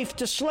a knife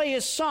to slay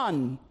his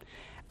son.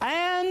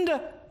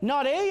 And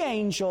not a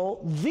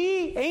angel,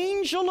 the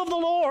angel of the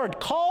Lord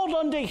called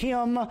unto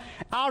him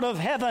out of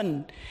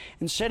heaven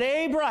and said,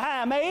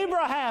 Abraham,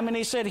 Abraham. And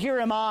he said, Here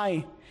am I.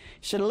 He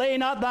said, Lay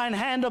not thine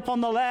hand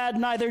upon the lad,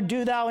 neither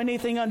do thou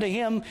anything unto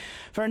him.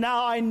 For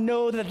now I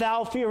know that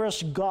thou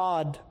fearest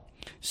God,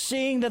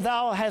 seeing that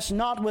thou hast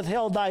not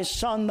withheld thy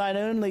son, thine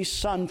only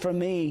son, from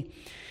me.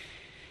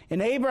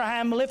 And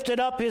Abraham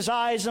lifted up his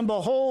eyes, and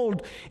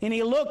behold, and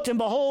he looked, and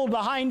behold,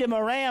 behind him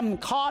a ram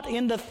caught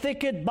in the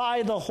thicket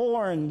by the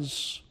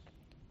horns.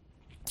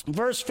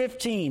 Verse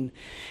 15,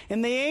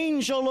 and the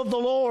angel of the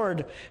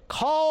Lord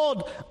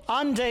called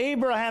unto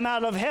Abraham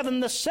out of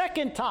heaven the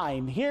second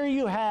time. Here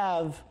you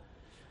have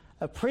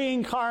a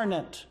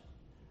pre-incarnate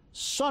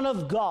Son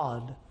of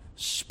God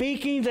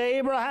speaking to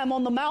Abraham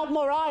on the Mount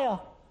Moriah.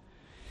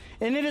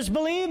 And it is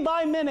believed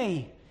by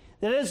many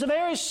that it is the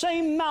very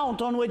same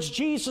mount on which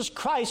Jesus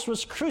Christ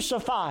was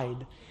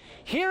crucified.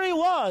 Here he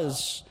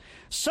was,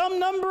 some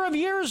number of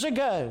years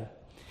ago,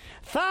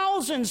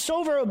 thousands,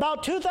 over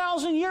about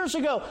 2,000 years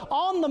ago,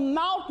 on the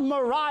Mount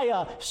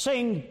Moriah,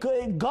 saying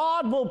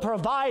God will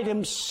provide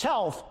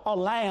himself a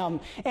lamb.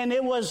 And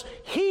it was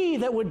he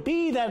that would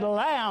be that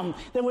lamb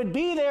that would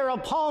be there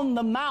upon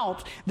the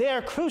mount,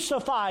 there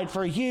crucified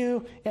for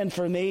you and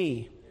for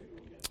me.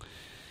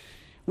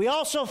 We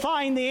also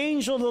find the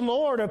angel of the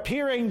Lord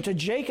appearing to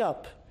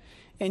Jacob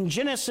in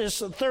Genesis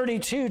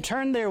 32.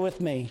 Turn there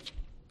with me.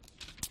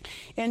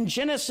 In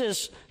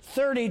Genesis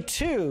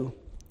 32,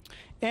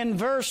 in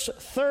verse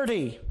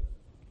 30,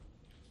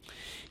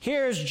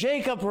 here's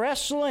Jacob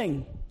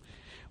wrestling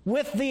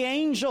with the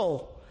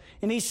angel.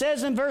 And he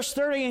says in verse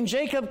 30, And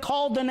Jacob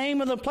called the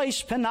name of the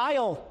place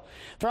Peniel,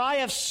 for I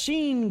have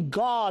seen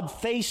God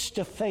face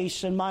to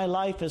face, and my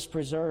life is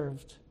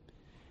preserved.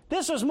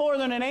 This was more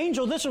than an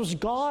angel. This was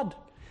God.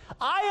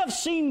 I have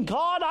seen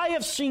God, I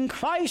have seen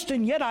Christ,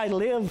 and yet I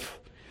live.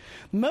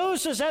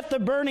 Moses at the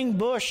burning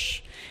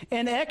bush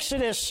in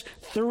Exodus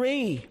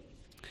 3.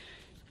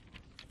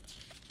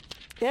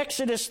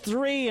 Exodus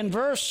 3 and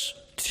verse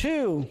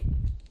 2.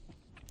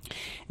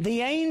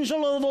 The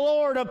angel of the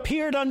Lord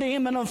appeared unto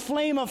him in a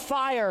flame of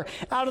fire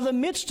out of the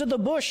midst of the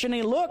bush, and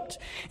he looked,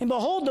 and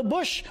behold, the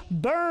bush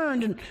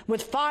burned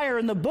with fire,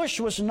 and the bush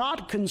was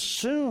not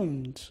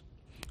consumed.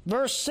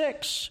 Verse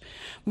 6,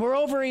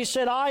 moreover, he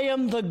said, I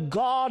am the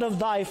God of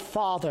thy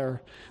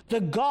father, the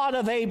God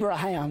of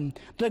Abraham,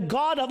 the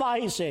God of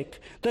Isaac,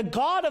 the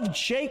God of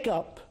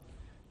Jacob.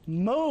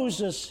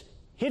 Moses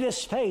hid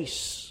his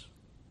face,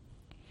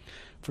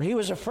 for he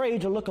was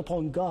afraid to look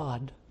upon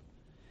God.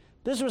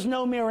 This was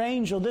no mere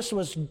angel, this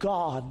was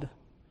God.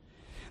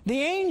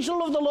 The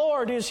angel of the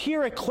Lord is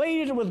here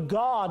equated with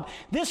God.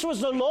 This was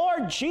the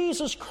Lord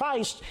Jesus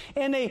Christ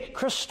in a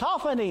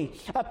Christophany,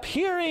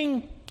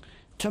 appearing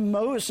to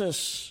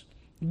Moses,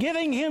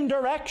 giving him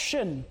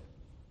direction.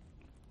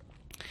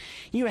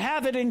 You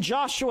have it in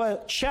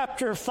Joshua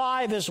chapter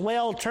 5 as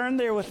well. Turn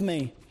there with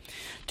me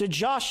to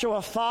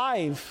Joshua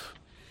 5.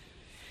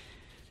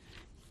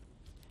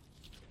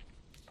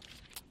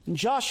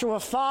 Joshua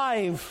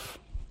 5,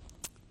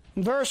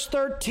 verse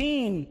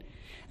 13.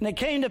 And it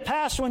came to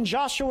pass when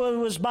Joshua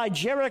was by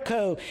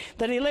Jericho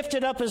that he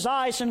lifted up his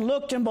eyes and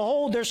looked, and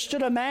behold, there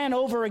stood a man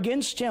over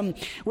against him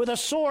with a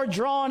sword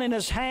drawn in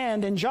his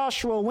hand. And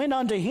Joshua went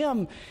unto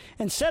him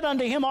and said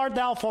unto him, Art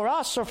thou for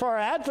us or for our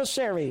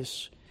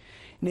adversaries?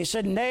 And he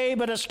said, Nay,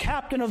 but as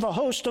captain of the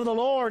host of the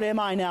Lord am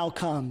I now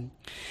come.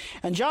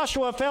 And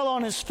Joshua fell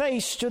on his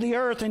face to the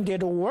earth and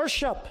did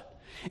worship,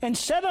 and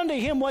said unto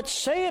him, What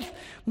saith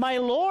my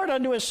Lord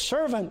unto his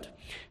servant?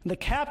 And the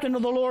captain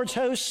of the Lord's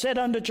host said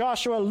unto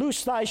Joshua,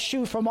 Loose thy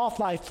shoe from off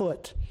thy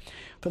foot,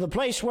 for the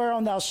place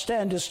whereon thou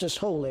standest is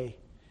holy.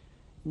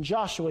 And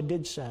Joshua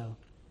did so.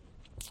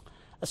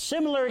 A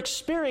similar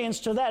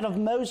experience to that of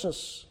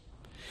Moses.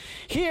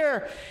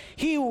 Here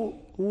he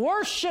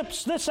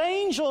worships this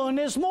angel, and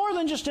is more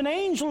than just an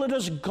angel, it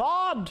is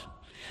God.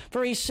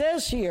 For he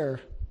says here,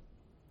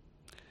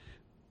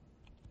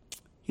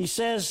 he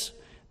says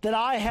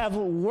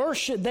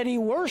that he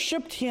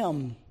worshipped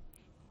him,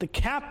 the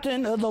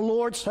captain of the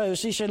Lord's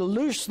host. He said,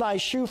 Loose thy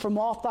shoe from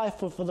off thy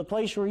foot, for the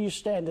place where you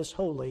stand is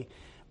holy.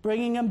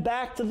 Bringing him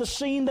back to the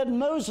scene that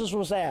Moses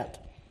was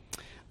at,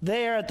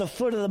 there at the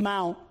foot of the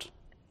mount.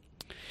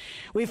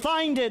 We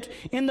find it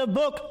in the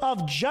book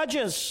of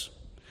Judges.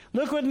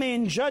 Look with me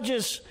in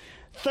Judges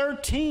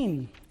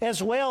 13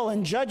 as well,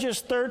 in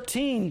Judges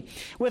 13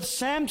 with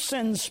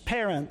Samson's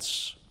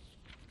parents.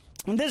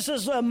 And this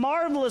is a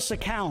marvelous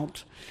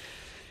account.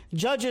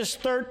 Judges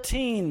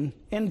 13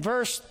 in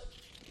verse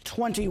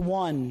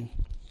 21.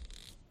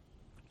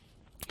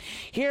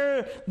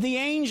 Here the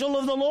angel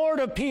of the Lord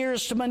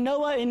appears to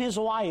Manoah and his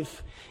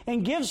wife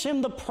and gives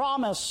him the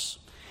promise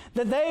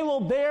that they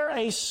will bear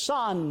a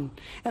son.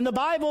 And the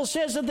Bible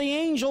says that the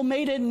angel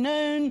made it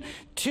known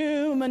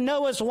to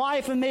Manoah's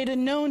wife and made it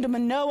known to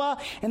Manoah,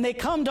 and they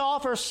come to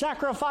offer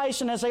sacrifice.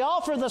 And as they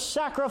offer the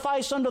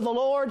sacrifice unto the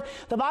Lord,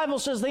 the Bible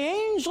says the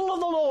angel of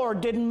the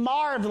Lord did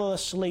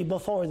marvelously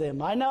before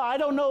them. I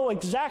don't know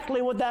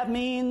exactly what that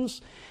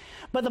means,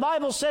 but the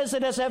Bible says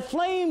that as that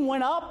flame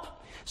went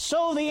up,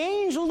 so the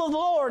angel of the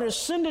Lord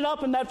ascended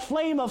up in that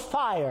flame of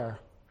fire.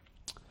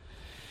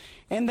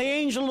 And the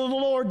angel of the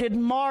Lord did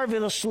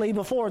marvelously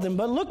before them.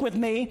 But look with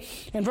me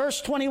in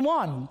verse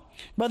 21.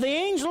 But the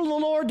angel of the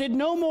Lord did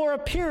no more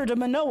appear to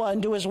Manoah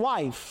and to his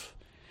wife.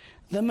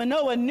 Then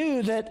Manoah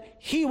knew that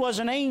he was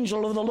an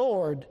angel of the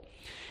Lord.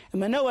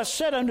 And Manoah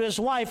said unto his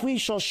wife, we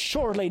shall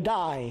surely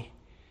die,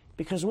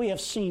 because we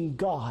have seen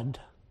God.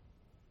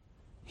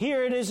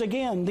 Here it is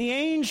again, the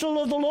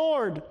angel of the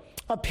Lord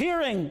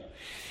appearing.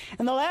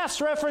 And the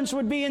last reference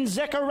would be in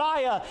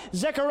Zechariah.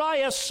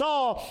 Zechariah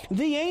saw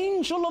the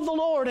angel of the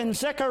Lord in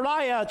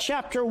Zechariah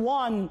chapter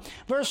 1,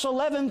 verse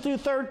 11 through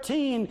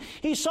 13.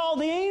 He saw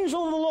the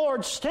angel of the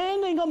Lord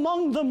standing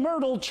among the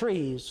myrtle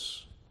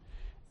trees.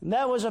 And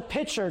that was a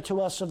picture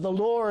to us of the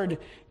Lord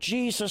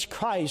Jesus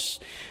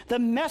Christ, the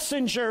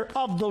messenger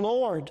of the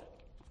Lord.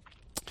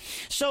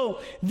 So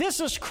this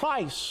is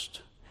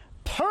Christ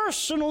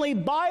personally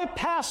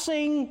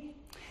bypassing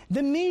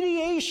the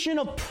mediation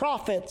of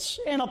prophets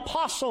and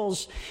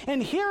apostles.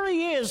 And here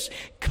he is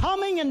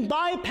coming and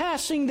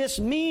bypassing this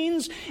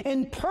means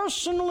and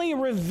personally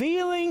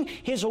revealing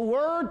his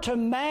word to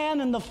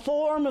man in the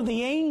form of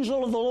the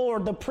angel of the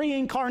Lord, the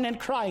pre-incarnate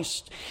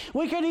Christ.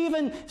 We could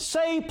even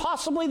say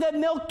possibly that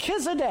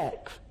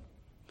Melchizedek,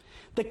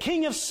 the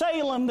king of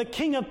Salem, the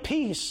king of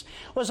peace,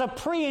 was a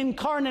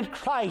pre-incarnate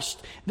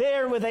Christ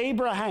there with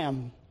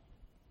Abraham.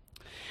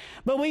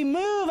 But we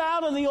move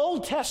out of the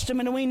Old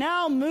Testament and we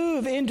now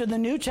move into the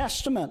New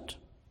Testament.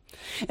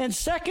 And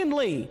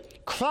secondly,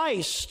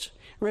 Christ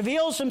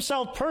reveals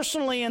himself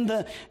personally in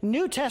the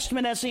New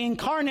Testament as the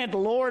incarnate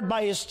Lord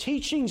by his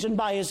teachings and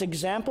by his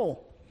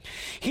example.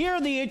 Here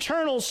the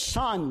eternal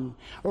Son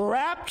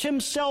wrapped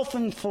himself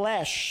in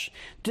flesh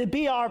to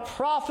be our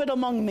prophet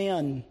among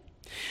men.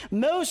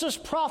 Moses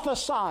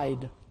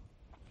prophesied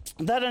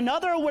that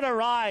another would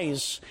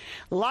arise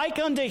like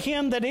unto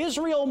him that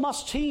Israel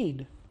must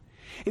heed.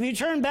 If you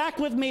turn back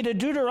with me to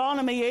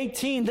Deuteronomy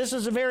 18, this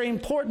is a very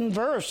important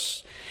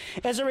verse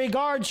as it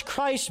regards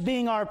Christ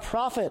being our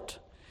prophet.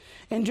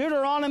 In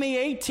Deuteronomy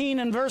 18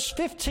 and verse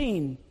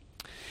 15,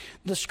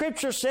 the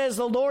scripture says,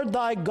 the Lord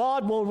thy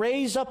God will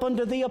raise up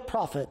unto thee a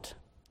prophet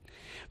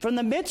from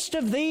the midst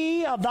of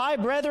thee, of thy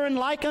brethren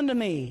like unto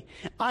me.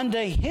 Unto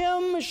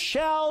him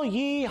shall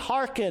ye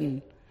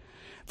hearken.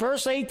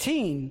 Verse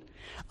 18,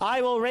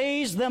 I will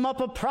raise them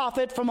up a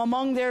prophet from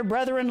among their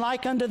brethren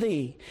like unto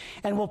thee,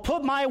 and will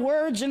put my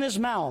words in his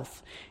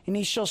mouth, and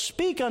he shall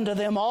speak unto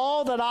them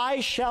all that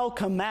I shall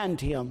command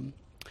him.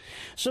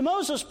 So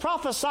Moses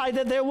prophesied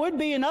that there would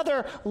be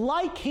another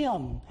like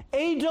him,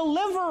 a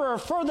deliverer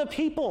for the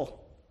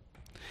people.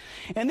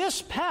 In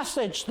this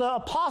passage, the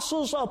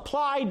apostles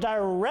apply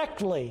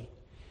directly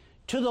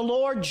to the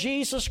Lord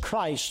Jesus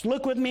Christ.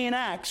 Look with me in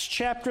Acts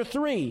chapter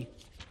 3.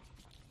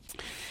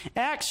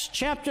 Acts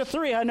chapter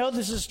 3. I know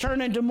this has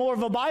turned into more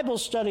of a Bible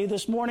study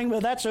this morning,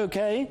 but that's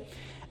okay.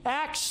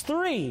 Acts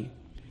 3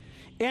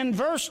 in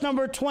verse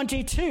number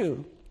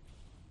 22.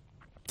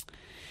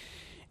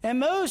 And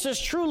Moses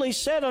truly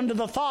said unto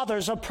the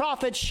fathers, a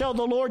prophet shall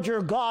the Lord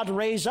your God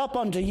raise up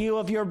unto you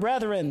of your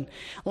brethren,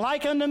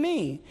 like unto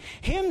me.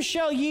 Him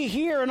shall ye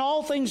hear in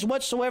all things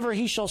whatsoever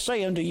he shall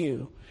say unto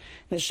you.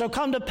 And it shall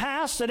come to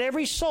pass that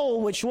every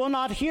soul which will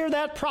not hear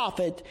that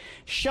prophet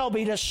shall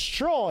be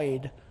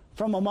destroyed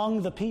from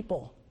among the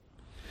people.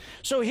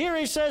 So here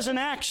he says in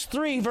Acts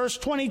 3, verse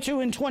 22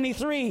 and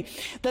 23,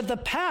 that the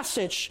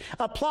passage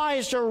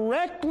applies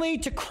directly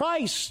to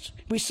Christ.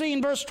 We see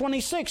in verse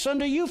 26,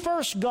 unto you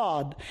first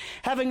God,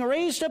 having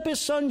raised up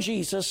his son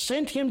Jesus,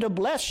 sent him to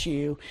bless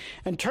you,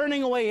 and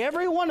turning away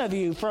every one of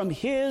you from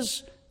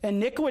his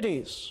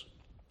iniquities.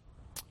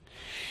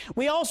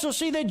 We also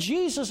see that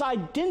Jesus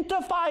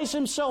identifies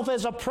himself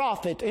as a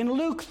prophet in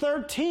Luke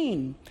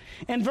 13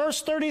 and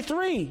verse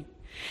 33.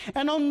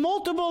 And on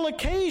multiple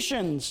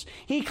occasions,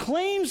 he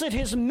claims that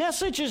his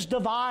message is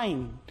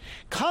divine,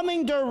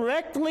 coming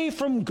directly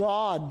from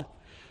God.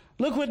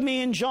 Look with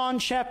me in John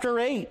chapter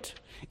 8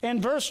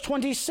 and verse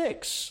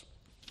 26.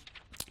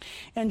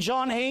 In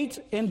John 8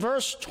 in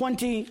verse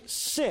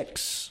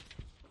 26.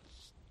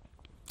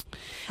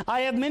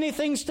 I have many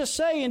things to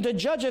say and to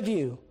judge of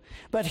you,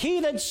 but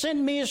he that sent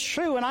me is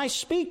true, and I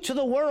speak to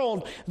the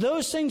world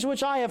those things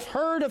which I have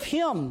heard of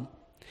him.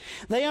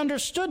 They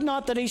understood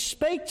not that he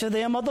spake to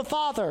them of the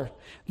Father.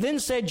 Then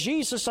said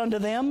Jesus unto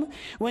them,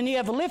 When ye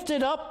have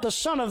lifted up the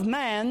Son of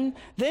Man,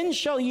 then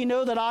shall ye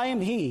know that I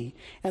am he,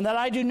 and that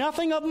I do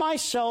nothing of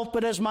myself,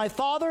 but as my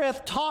Father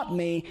hath taught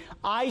me,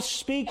 I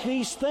speak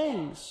these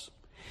things.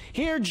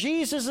 Here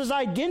Jesus is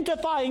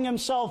identifying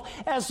himself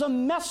as the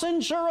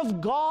messenger of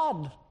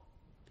God.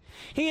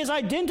 He is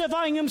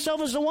identifying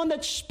himself as the one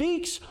that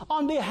speaks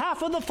on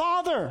behalf of the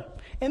Father.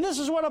 And this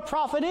is what a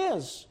prophet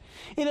is.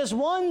 It is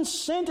one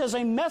sent as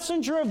a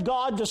messenger of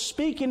God to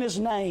speak in his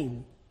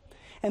name.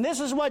 And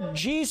this is what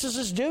Jesus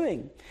is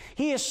doing.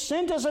 He is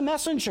sent as a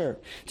messenger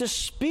to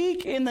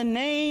speak in the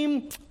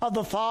name of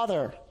the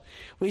Father.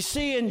 We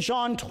see in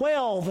John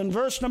 12 and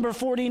verse number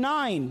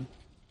 49,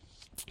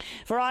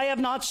 For I have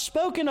not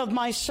spoken of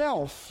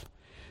myself,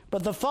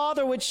 but the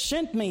Father which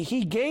sent me,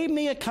 he gave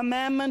me a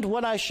commandment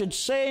what I should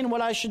say and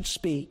what I should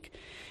speak.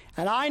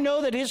 And I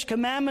know that his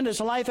commandment is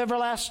life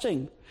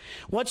everlasting.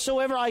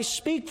 Whatsoever I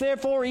speak,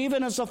 therefore,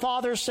 even as the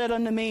Father said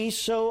unto me,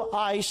 so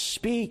I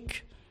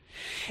speak.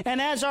 And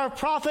as our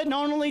prophet,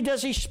 not only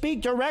does he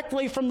speak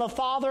directly from the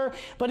Father,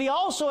 but he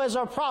also, as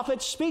our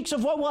prophet, speaks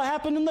of what will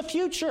happen in the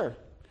future.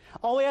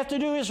 All we have to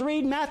do is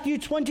read Matthew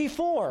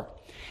 24.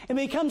 It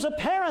becomes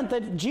apparent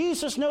that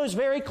Jesus knows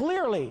very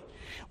clearly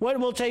what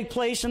will take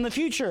place in the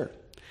future.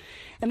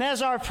 And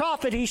as our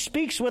prophet, he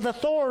speaks with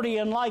authority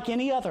unlike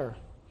any other.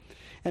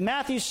 In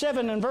Matthew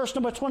 7 and verse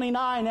number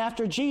 29,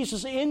 after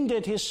Jesus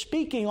ended his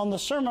speaking on the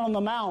Sermon on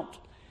the Mount,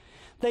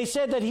 they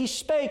said that he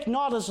spake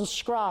not as the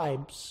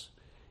scribes,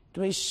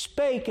 but he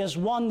spake as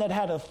one that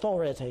had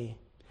authority.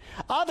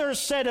 Others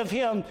said of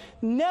him,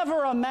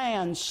 never a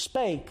man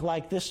spake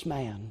like this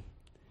man.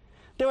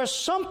 There was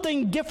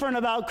something different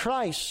about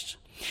Christ.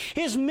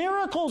 His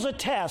miracles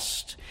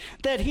attest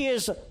that he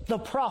is the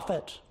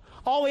prophet.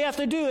 All we have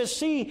to do is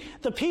see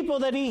the people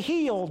that he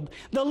healed,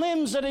 the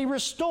limbs that he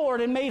restored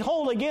and made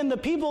whole again, the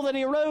people that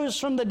he rose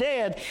from the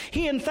dead.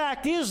 He, in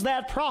fact, is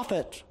that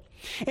prophet.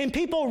 And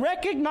people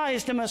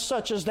recognized him as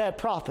such as that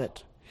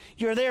prophet.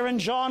 You're there in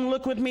John.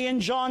 Look with me in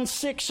John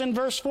 6 and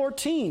verse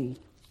 14.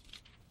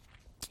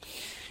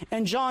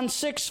 And John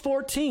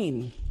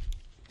 6:14.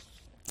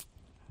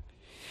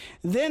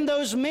 Then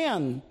those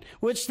men,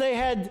 which they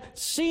had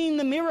seen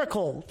the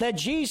miracle that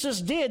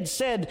Jesus did,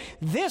 said,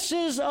 This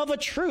is of a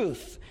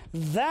truth.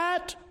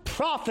 That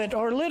prophet,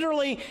 or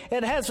literally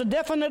it has a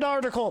definite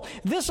article,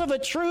 this of a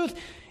truth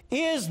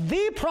is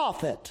the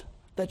prophet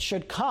that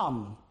should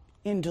come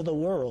into the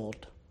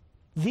world.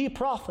 The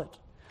prophet.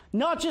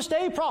 Not just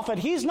a prophet.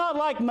 He's not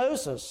like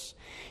Moses.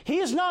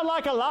 He's not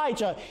like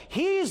Elijah.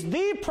 He's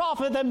the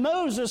prophet that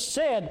Moses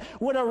said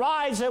would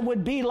arise and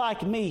would be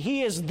like me.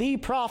 He is the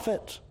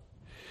prophet.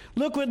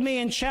 Look with me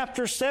in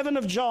chapter 7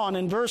 of John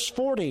in verse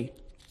 40.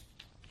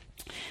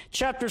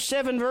 Chapter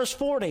 7, verse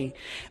 40.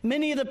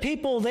 Many of the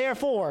people,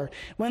 therefore,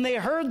 when they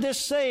heard this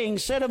saying,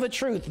 said of a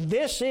truth,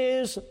 This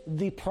is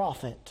the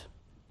prophet.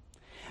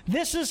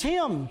 This is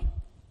him.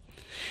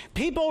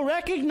 People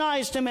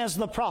recognized him as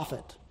the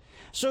prophet.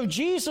 So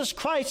Jesus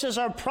Christ as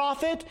our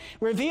prophet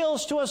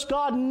reveals to us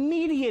God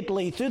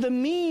immediately through the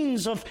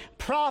means of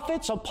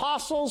prophets,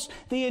 apostles,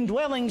 the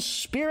indwelling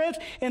Spirit,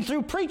 and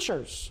through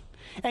preachers.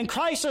 And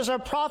Christ as our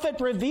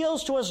prophet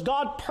reveals to us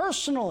God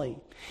personally.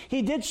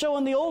 He did so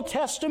in the Old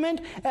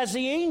Testament as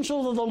the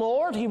angel of the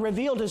Lord. He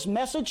revealed his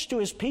message to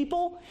his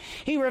people.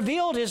 He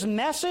revealed his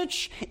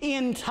message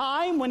in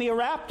time when he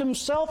wrapped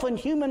himself in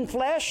human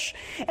flesh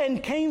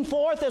and came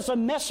forth as a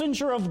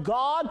messenger of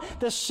God,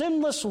 the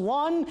sinless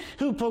one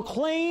who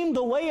proclaimed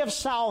the way of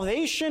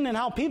salvation and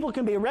how people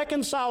can be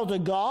reconciled to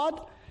God.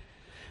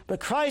 But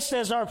Christ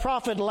as our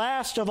prophet,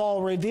 last of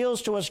all,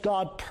 reveals to us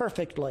God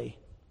perfectly.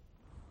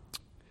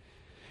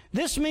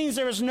 This means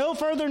there is no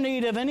further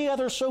need of any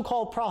other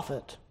so-called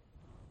prophet.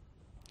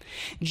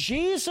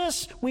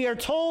 Jesus, we are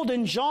told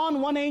in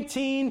John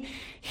 1:18,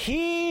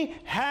 he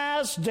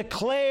has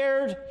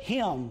declared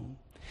him.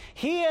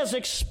 He has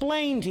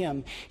explained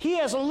him. He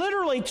has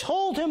literally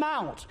told him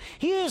out.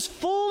 He has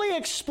fully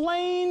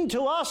explained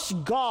to us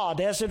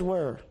God, as it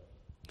were.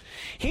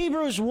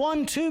 Hebrews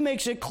 1:2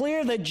 makes it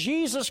clear that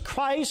Jesus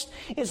Christ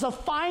is the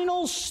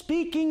final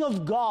speaking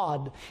of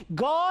God.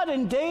 God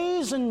in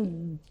days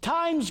and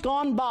times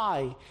gone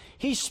by,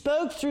 he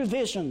spoke through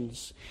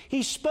visions.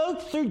 He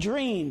spoke through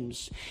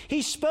dreams.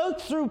 He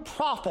spoke through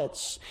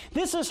prophets.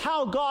 This is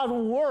how God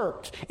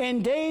worked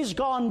in days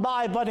gone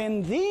by. But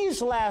in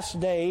these last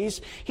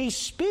days, he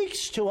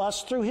speaks to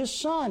us through his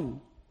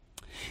Son.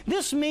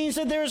 This means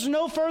that there is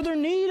no further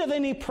need of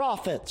any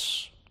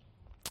prophets,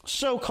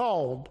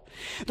 so-called.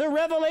 The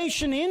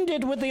revelation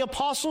ended with the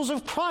apostles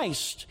of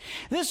Christ.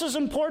 This is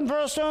important for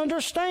us to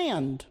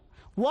understand.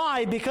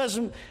 Why? Because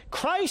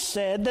Christ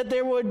said that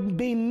there would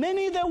be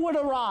many that would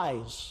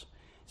arise,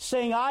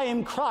 saying, I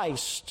am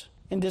Christ,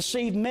 and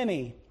deceive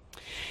many.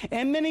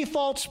 And many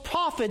false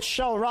prophets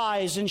shall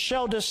rise and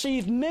shall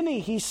deceive many,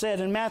 he said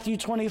in Matthew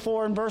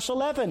 24 and verse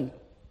 11.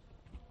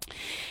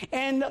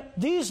 And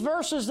these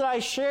verses that I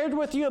shared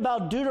with you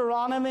about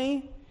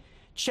Deuteronomy,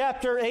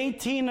 chapter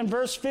 18 and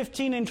verse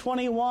 15 and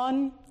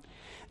 21,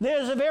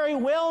 There's a very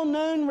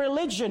well-known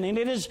religion, and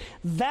it is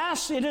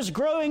vast. It is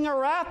growing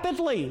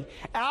rapidly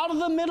out of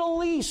the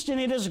Middle East,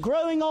 and it is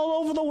growing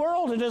all over the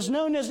world. It is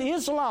known as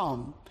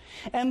Islam.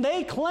 And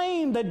they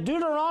claim that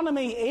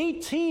Deuteronomy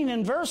 18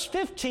 and verse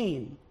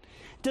 15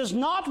 does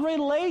not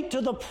relate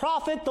to the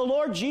prophet, the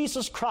Lord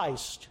Jesus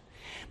Christ,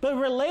 but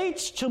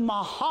relates to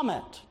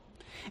Muhammad.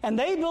 And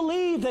they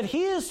believe that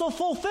he is the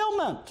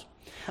fulfillment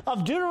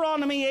of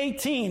Deuteronomy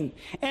 18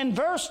 and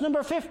verse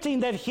number 15,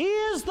 that he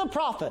is the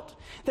prophet,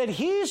 that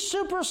he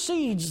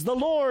supersedes the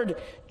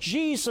Lord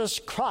Jesus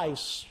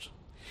Christ.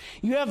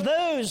 You have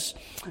those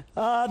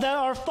that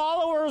are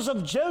followers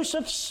of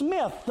Joseph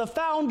Smith, the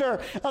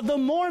founder of the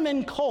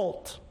Mormon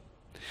cult.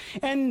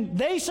 And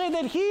they say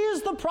that he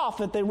is the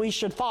prophet that we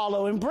should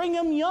follow, and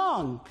Brigham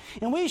Young,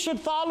 and we should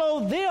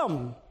follow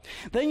them.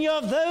 Then you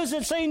have those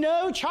that say,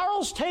 no,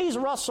 Charles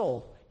Taze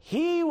Russell,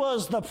 he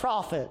was the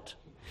prophet.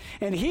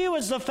 And he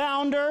was the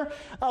founder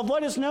of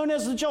what is known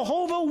as the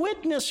Jehovah's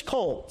Witness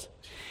cult.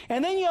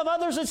 And then you have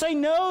others that say,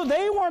 no,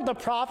 they weren't the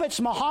prophets.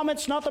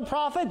 Muhammad's not the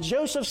prophet.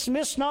 Joseph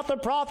Smith's not the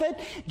prophet.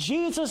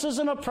 Jesus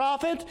isn't a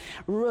prophet.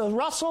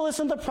 Russell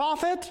isn't the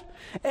prophet.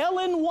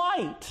 Ellen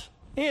White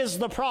is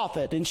the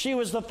prophet, and she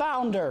was the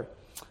founder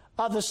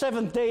of the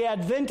Seventh-day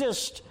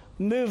Adventist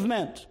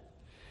movement.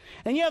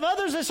 And you have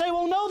others that say,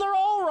 well, no, they're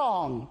all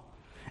wrong.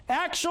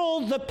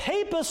 The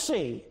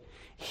papacy,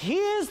 he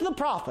is the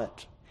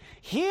prophet.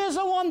 He is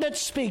the one that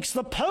speaks.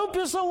 The Pope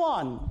is the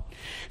one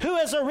who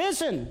has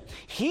arisen.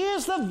 He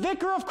is the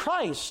vicar of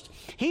Christ.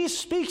 He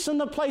speaks in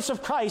the place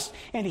of Christ,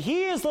 and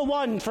he is the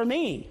one for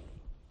me.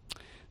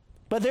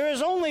 But there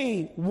is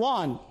only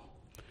one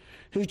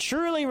who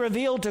truly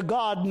revealed to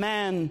God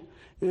man,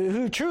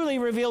 who truly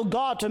revealed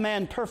God to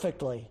man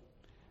perfectly.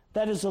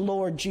 That is the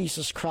Lord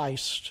Jesus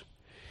Christ.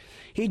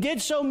 He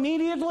did so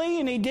immediately,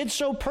 and he did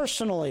so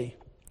personally.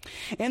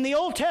 In the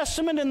Old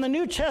Testament and the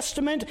New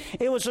Testament,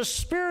 it was the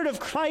Spirit of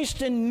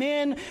Christ in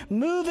men,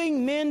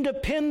 moving men to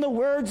pen the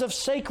words of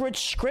sacred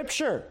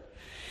Scripture.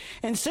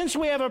 And since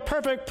we have a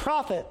perfect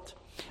prophet,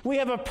 we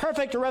have a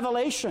perfect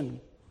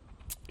revelation.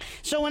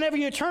 So whenever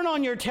you turn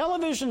on your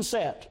television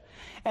set,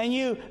 and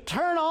you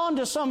turn on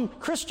to some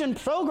Christian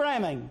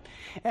programming,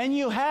 and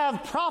you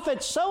have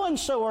prophet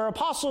so-and-so or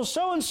apostle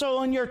so-and-so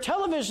on your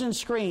television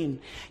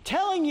screen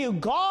telling you,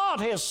 God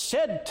has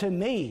said to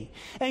me,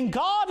 and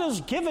God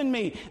has given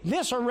me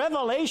this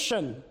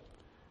revelation,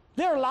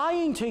 they're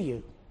lying to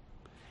you.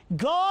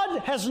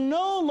 God has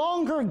no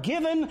longer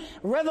given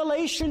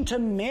revelation to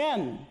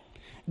men.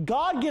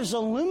 God gives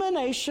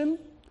illumination.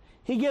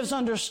 He gives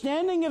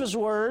understanding of His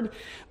Word,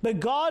 but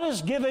God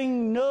is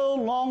giving no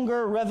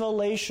longer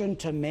revelation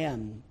to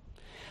men.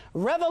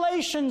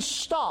 Revelation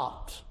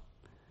stopped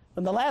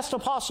when the last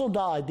apostle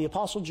died, the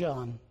Apostle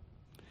John.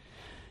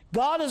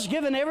 God has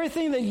given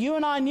everything that you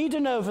and I need to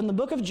know from the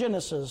book of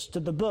Genesis to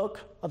the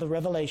book of the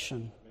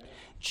Revelation.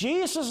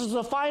 Jesus is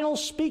the final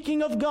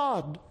speaking of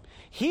God.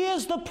 He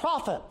is the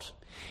prophet.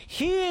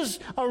 He is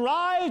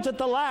arrived at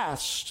the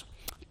last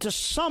to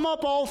sum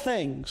up all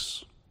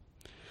things.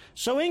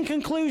 So in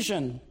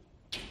conclusion,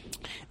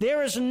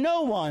 there is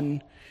no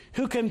one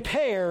who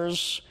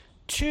compares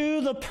to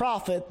the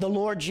prophet, the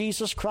Lord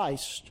Jesus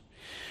Christ.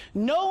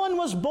 No one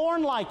was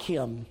born like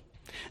him.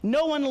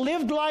 No one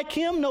lived like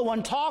him. No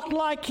one talked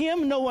like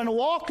him. No one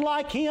walked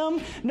like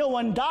him. No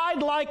one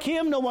died like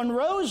him. No one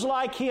rose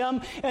like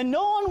him. And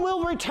no one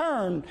will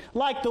return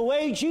like the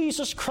way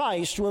Jesus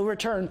Christ will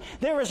return.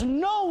 There is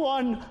no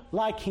one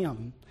like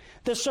him.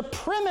 The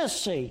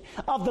supremacy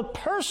of the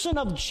person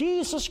of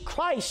Jesus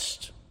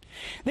Christ.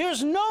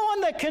 There's no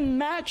one that can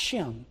match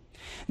him.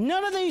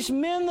 None of these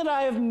men that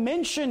I have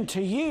mentioned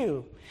to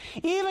you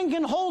even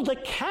can hold a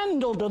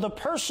candle to the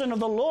person of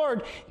the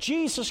Lord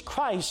Jesus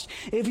Christ.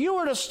 If you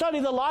were to study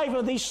the life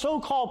of these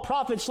so-called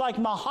prophets like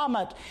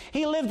Muhammad,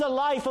 he lived a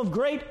life of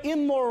great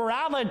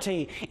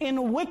immorality,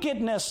 in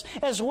wickedness,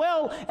 as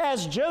well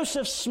as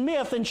Joseph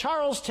Smith and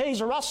Charles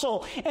Taze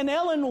Russell and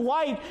Ellen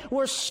White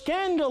were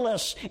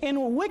scandalous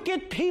and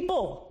wicked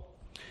people.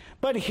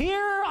 But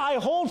here I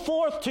hold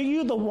forth to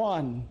you the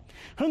one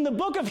whom the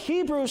book of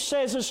Hebrews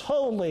says is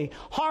holy,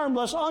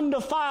 harmless,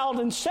 undefiled,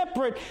 and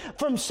separate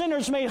from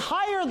sinners, made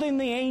higher than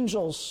the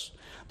angels,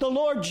 the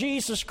Lord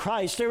Jesus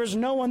Christ. There is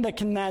no one that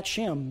can match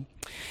him.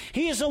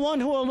 He is the one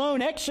who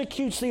alone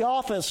executes the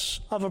office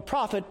of a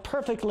prophet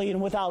perfectly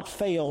and without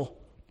fail.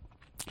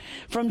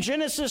 From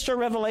Genesis to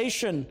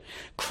Revelation,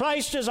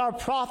 Christ as our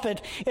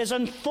prophet is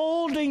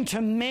unfolding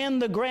to men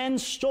the grand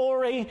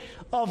story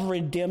of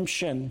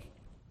redemption.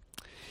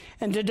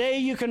 And today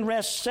you can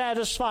rest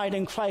satisfied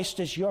in Christ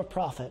as your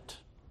prophet.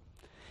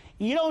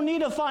 You don't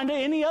need to find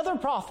any other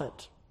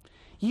prophet.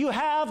 You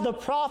have the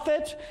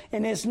prophet,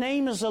 and his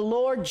name is the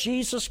Lord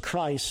Jesus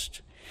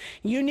Christ.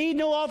 You need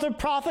no other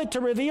prophet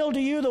to reveal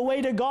to you the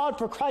way to God,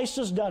 for Christ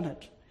has done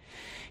it.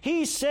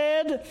 He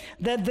said,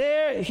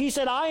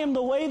 I am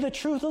the way, the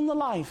truth, and the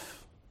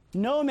life.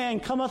 No man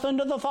cometh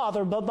unto the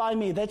Father but by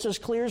me. That's as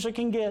clear as it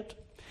can get.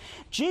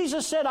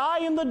 Jesus said, I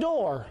am the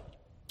door.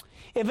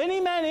 If any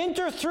man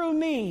enter through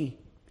me,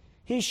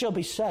 he shall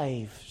be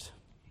saved.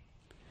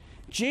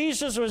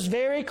 Jesus was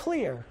very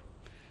clear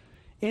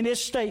in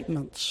his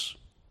statements.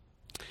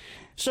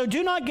 So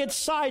do not get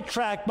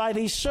sidetracked by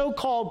these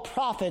so-called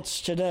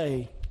prophets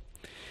today.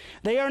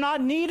 They are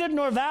not needed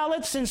nor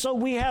valid, since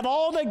we have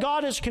all that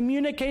God has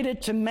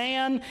communicated to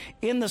man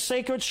in the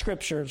sacred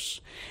scriptures.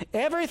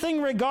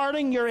 Everything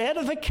regarding your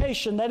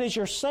edification, that is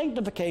your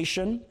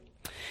sanctification,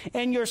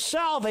 and your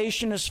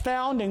salvation is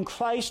found in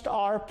Christ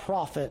our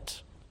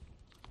prophet.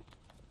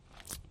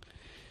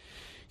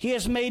 He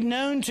has made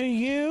known to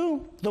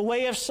you the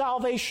way of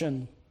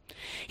salvation.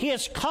 He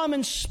has come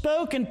and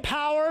spoken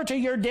power to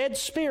your dead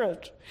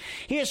spirit.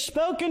 He has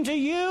spoken to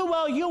you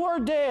while you were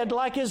dead,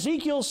 like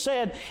Ezekiel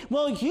said,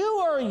 while you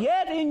are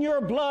yet in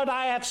your blood,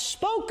 I have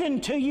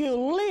spoken to you,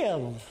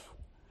 live.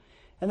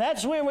 And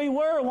that's where we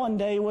were one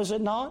day, was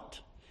it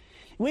not?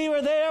 We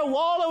were there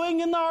wallowing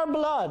in our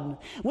blood.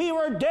 We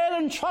were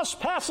dead in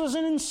trespasses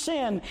and in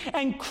sin.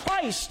 And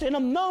Christ, in a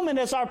moment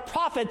as our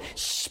prophet,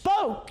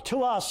 spoke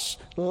to us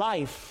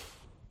life.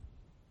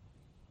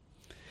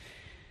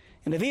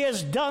 And if he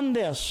has done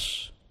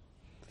this,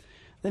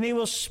 then he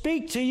will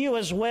speak to you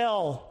as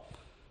well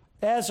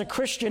as a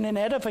Christian in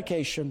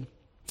edification.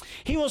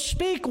 He will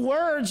speak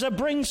words that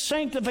bring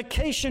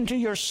sanctification to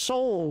your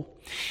soul.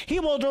 He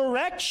will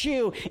direct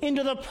you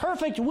into the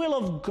perfect will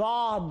of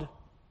God.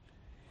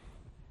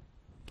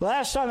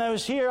 Last time I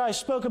was here, I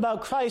spoke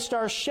about Christ,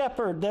 our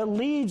shepherd, that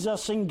leads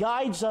us and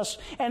guides us.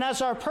 And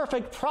as our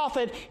perfect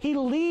prophet, he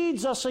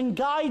leads us and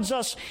guides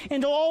us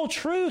into all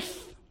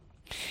truth.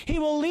 He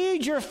will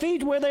lead your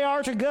feet where they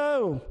are to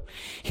go.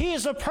 He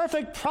is a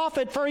perfect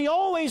prophet, for he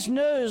always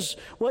knows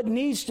what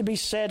needs to be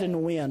said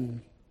and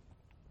when.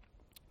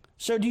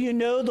 So do you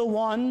know the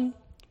one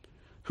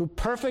who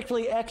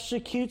perfectly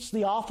executes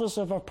the office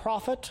of a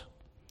prophet?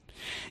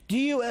 Do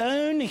you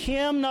own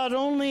him not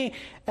only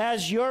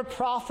as your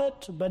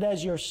prophet, but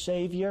as your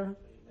Savior?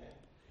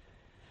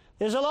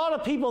 There's a lot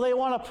of people, they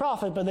want a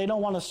prophet, but they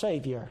don't want a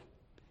Savior.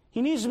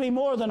 He needs to be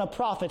more than a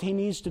prophet. He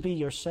needs to be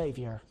your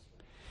Savior.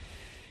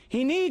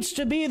 He needs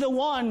to be the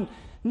one,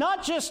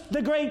 not just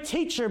the great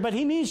teacher, but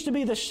he needs to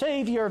be the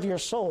Savior of your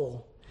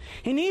soul.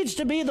 He needs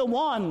to be the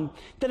one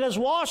that has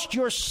washed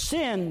your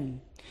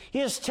sin. He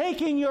has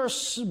taken your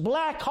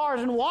black heart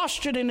and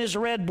washed it in his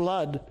red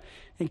blood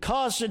and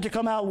caused it to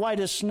come out white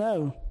as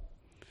snow.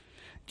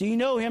 Do you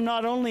know him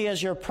not only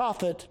as your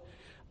prophet,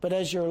 but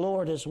as your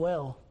Lord as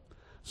well?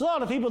 There's a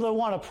lot of people that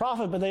want a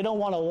prophet, but they don't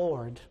want a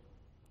Lord.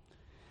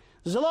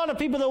 There's a lot of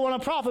people that want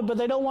a prophet, but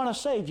they don't want a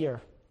Savior.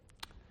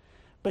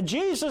 But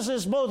Jesus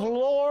is both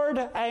Lord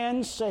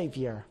and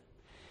Savior.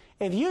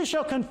 If you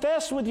shall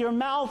confess with your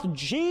mouth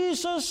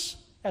Jesus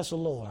as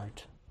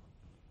Lord,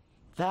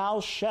 thou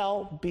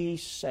shalt be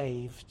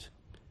saved.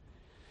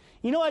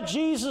 You know what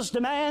Jesus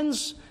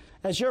demands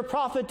as your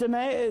prophet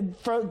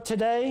for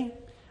today?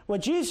 What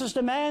Jesus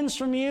demands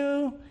from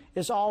you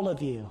is all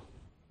of you.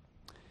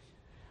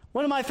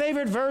 One of my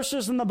favorite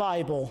verses in the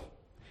Bible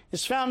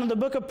is found in the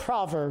book of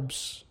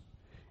Proverbs.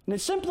 And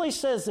it simply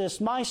says this,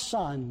 my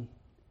son,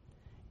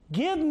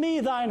 give me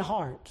thine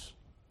heart,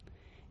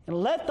 and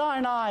let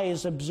thine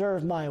eyes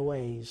observe my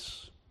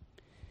ways.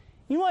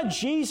 You know what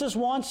Jesus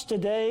wants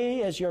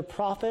today as your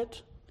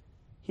prophet?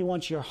 He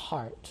wants your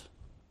heart.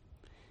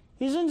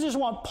 He doesn't just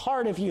want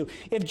part of you.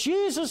 If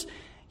Jesus,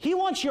 he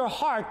wants your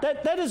heart.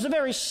 That is the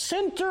very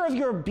center of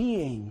your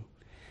being.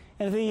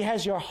 And if he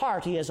has your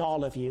heart, he has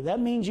all of you. That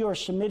means you are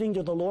submitting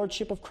to the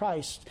Lordship of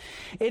Christ.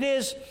 It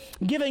is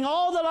giving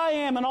all that I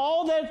am and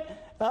all that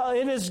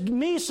it is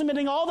me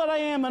submitting all that I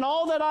am and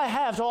all that I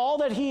have to all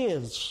that he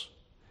is.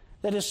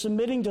 That is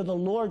submitting to the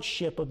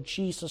Lordship of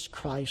Jesus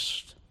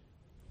Christ.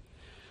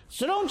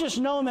 So don't just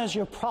know him as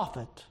your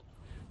prophet.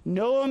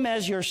 Know him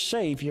as your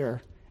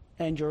Savior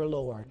and your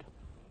Lord.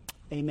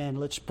 Amen.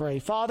 Let's pray.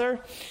 Father,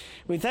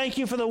 we thank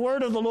you for the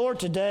word of the Lord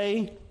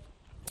today.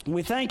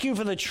 We thank you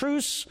for the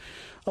truths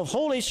of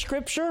Holy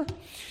Scripture.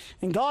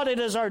 And God, it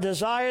is our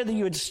desire that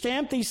you would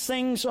stamp these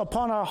things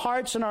upon our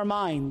hearts and our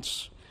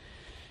minds.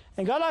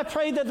 And God, I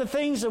pray that the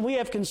things that we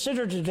have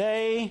considered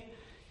today,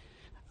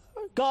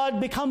 God,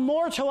 become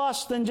more to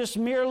us than just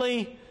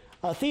merely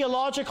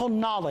theological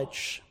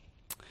knowledge.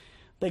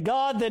 That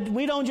God, that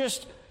we don't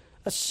just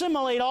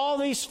assimilate all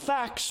these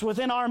facts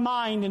within our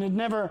mind and it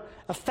never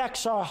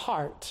affects our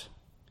heart.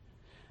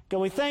 God,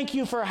 we thank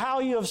you for how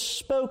you have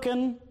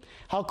spoken,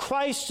 how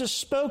Christ has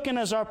spoken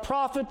as our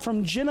prophet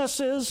from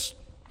Genesis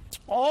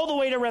all the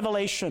way to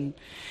Revelation,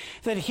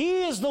 that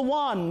he is the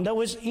one that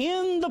was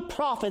in the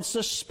prophets.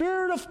 The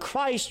Spirit of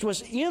Christ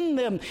was in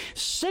them,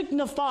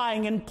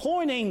 signifying and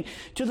pointing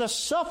to the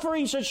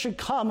sufferings that should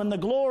come and the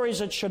glories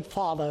that should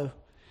follow.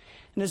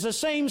 And it's the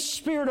same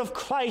Spirit of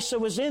Christ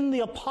that was in the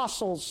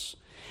apostles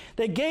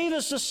that gave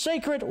us the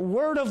sacred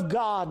Word of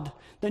God,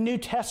 the New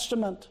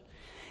Testament.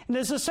 And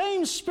it's the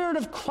same Spirit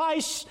of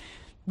Christ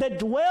that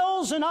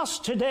dwells in us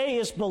today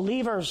as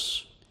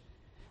believers.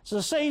 It's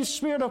the same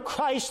Spirit of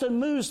Christ that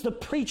moves the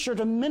preacher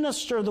to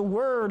minister the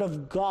Word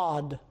of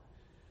God.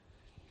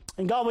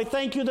 And God, we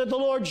thank you that the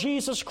Lord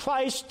Jesus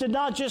Christ did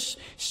not just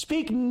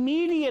speak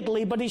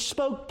immediately, but he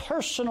spoke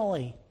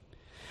personally.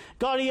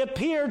 God, he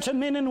appeared to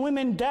men and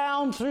women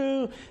down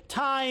through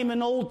time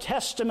in Old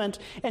Testament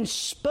and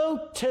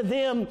spoke to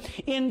them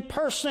in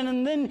person.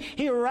 And then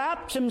he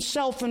wrapped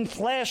himself in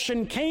flesh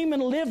and came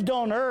and lived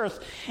on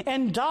earth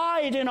and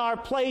died in our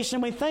place.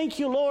 And we thank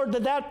you, Lord,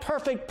 that that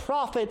perfect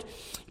prophet,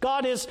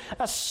 God, is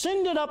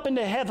ascended up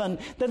into heaven,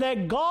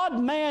 that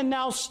God-man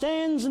now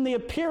stands in the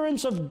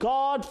appearance of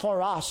God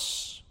for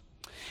us.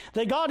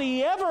 That God,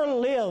 he ever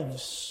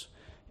lives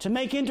to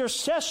make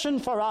intercession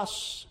for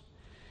us.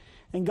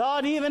 And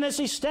God, even as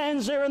he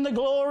stands there in the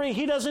glory,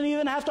 he doesn't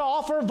even have to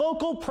offer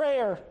vocal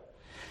prayer.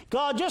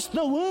 God, just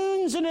the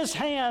wounds in his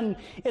hand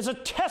is a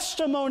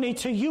testimony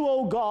to you,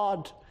 O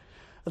God,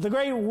 of the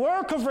great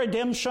work of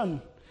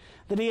redemption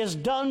that he has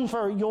done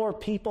for your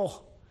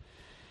people.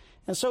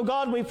 And so,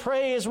 God, we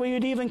pray as we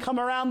would even come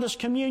around this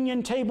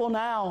communion table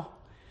now,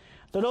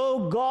 that,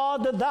 O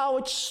God, that thou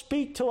wouldst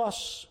speak to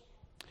us.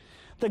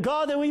 That,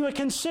 God, that we would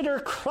consider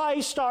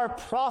Christ our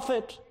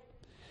prophet,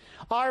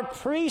 our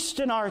priest,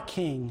 and our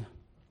king.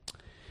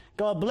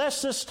 God,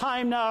 bless this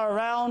time now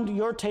around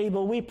your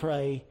table, we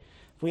pray.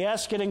 We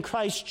ask it in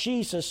Christ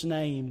Jesus'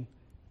 name.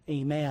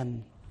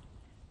 Amen.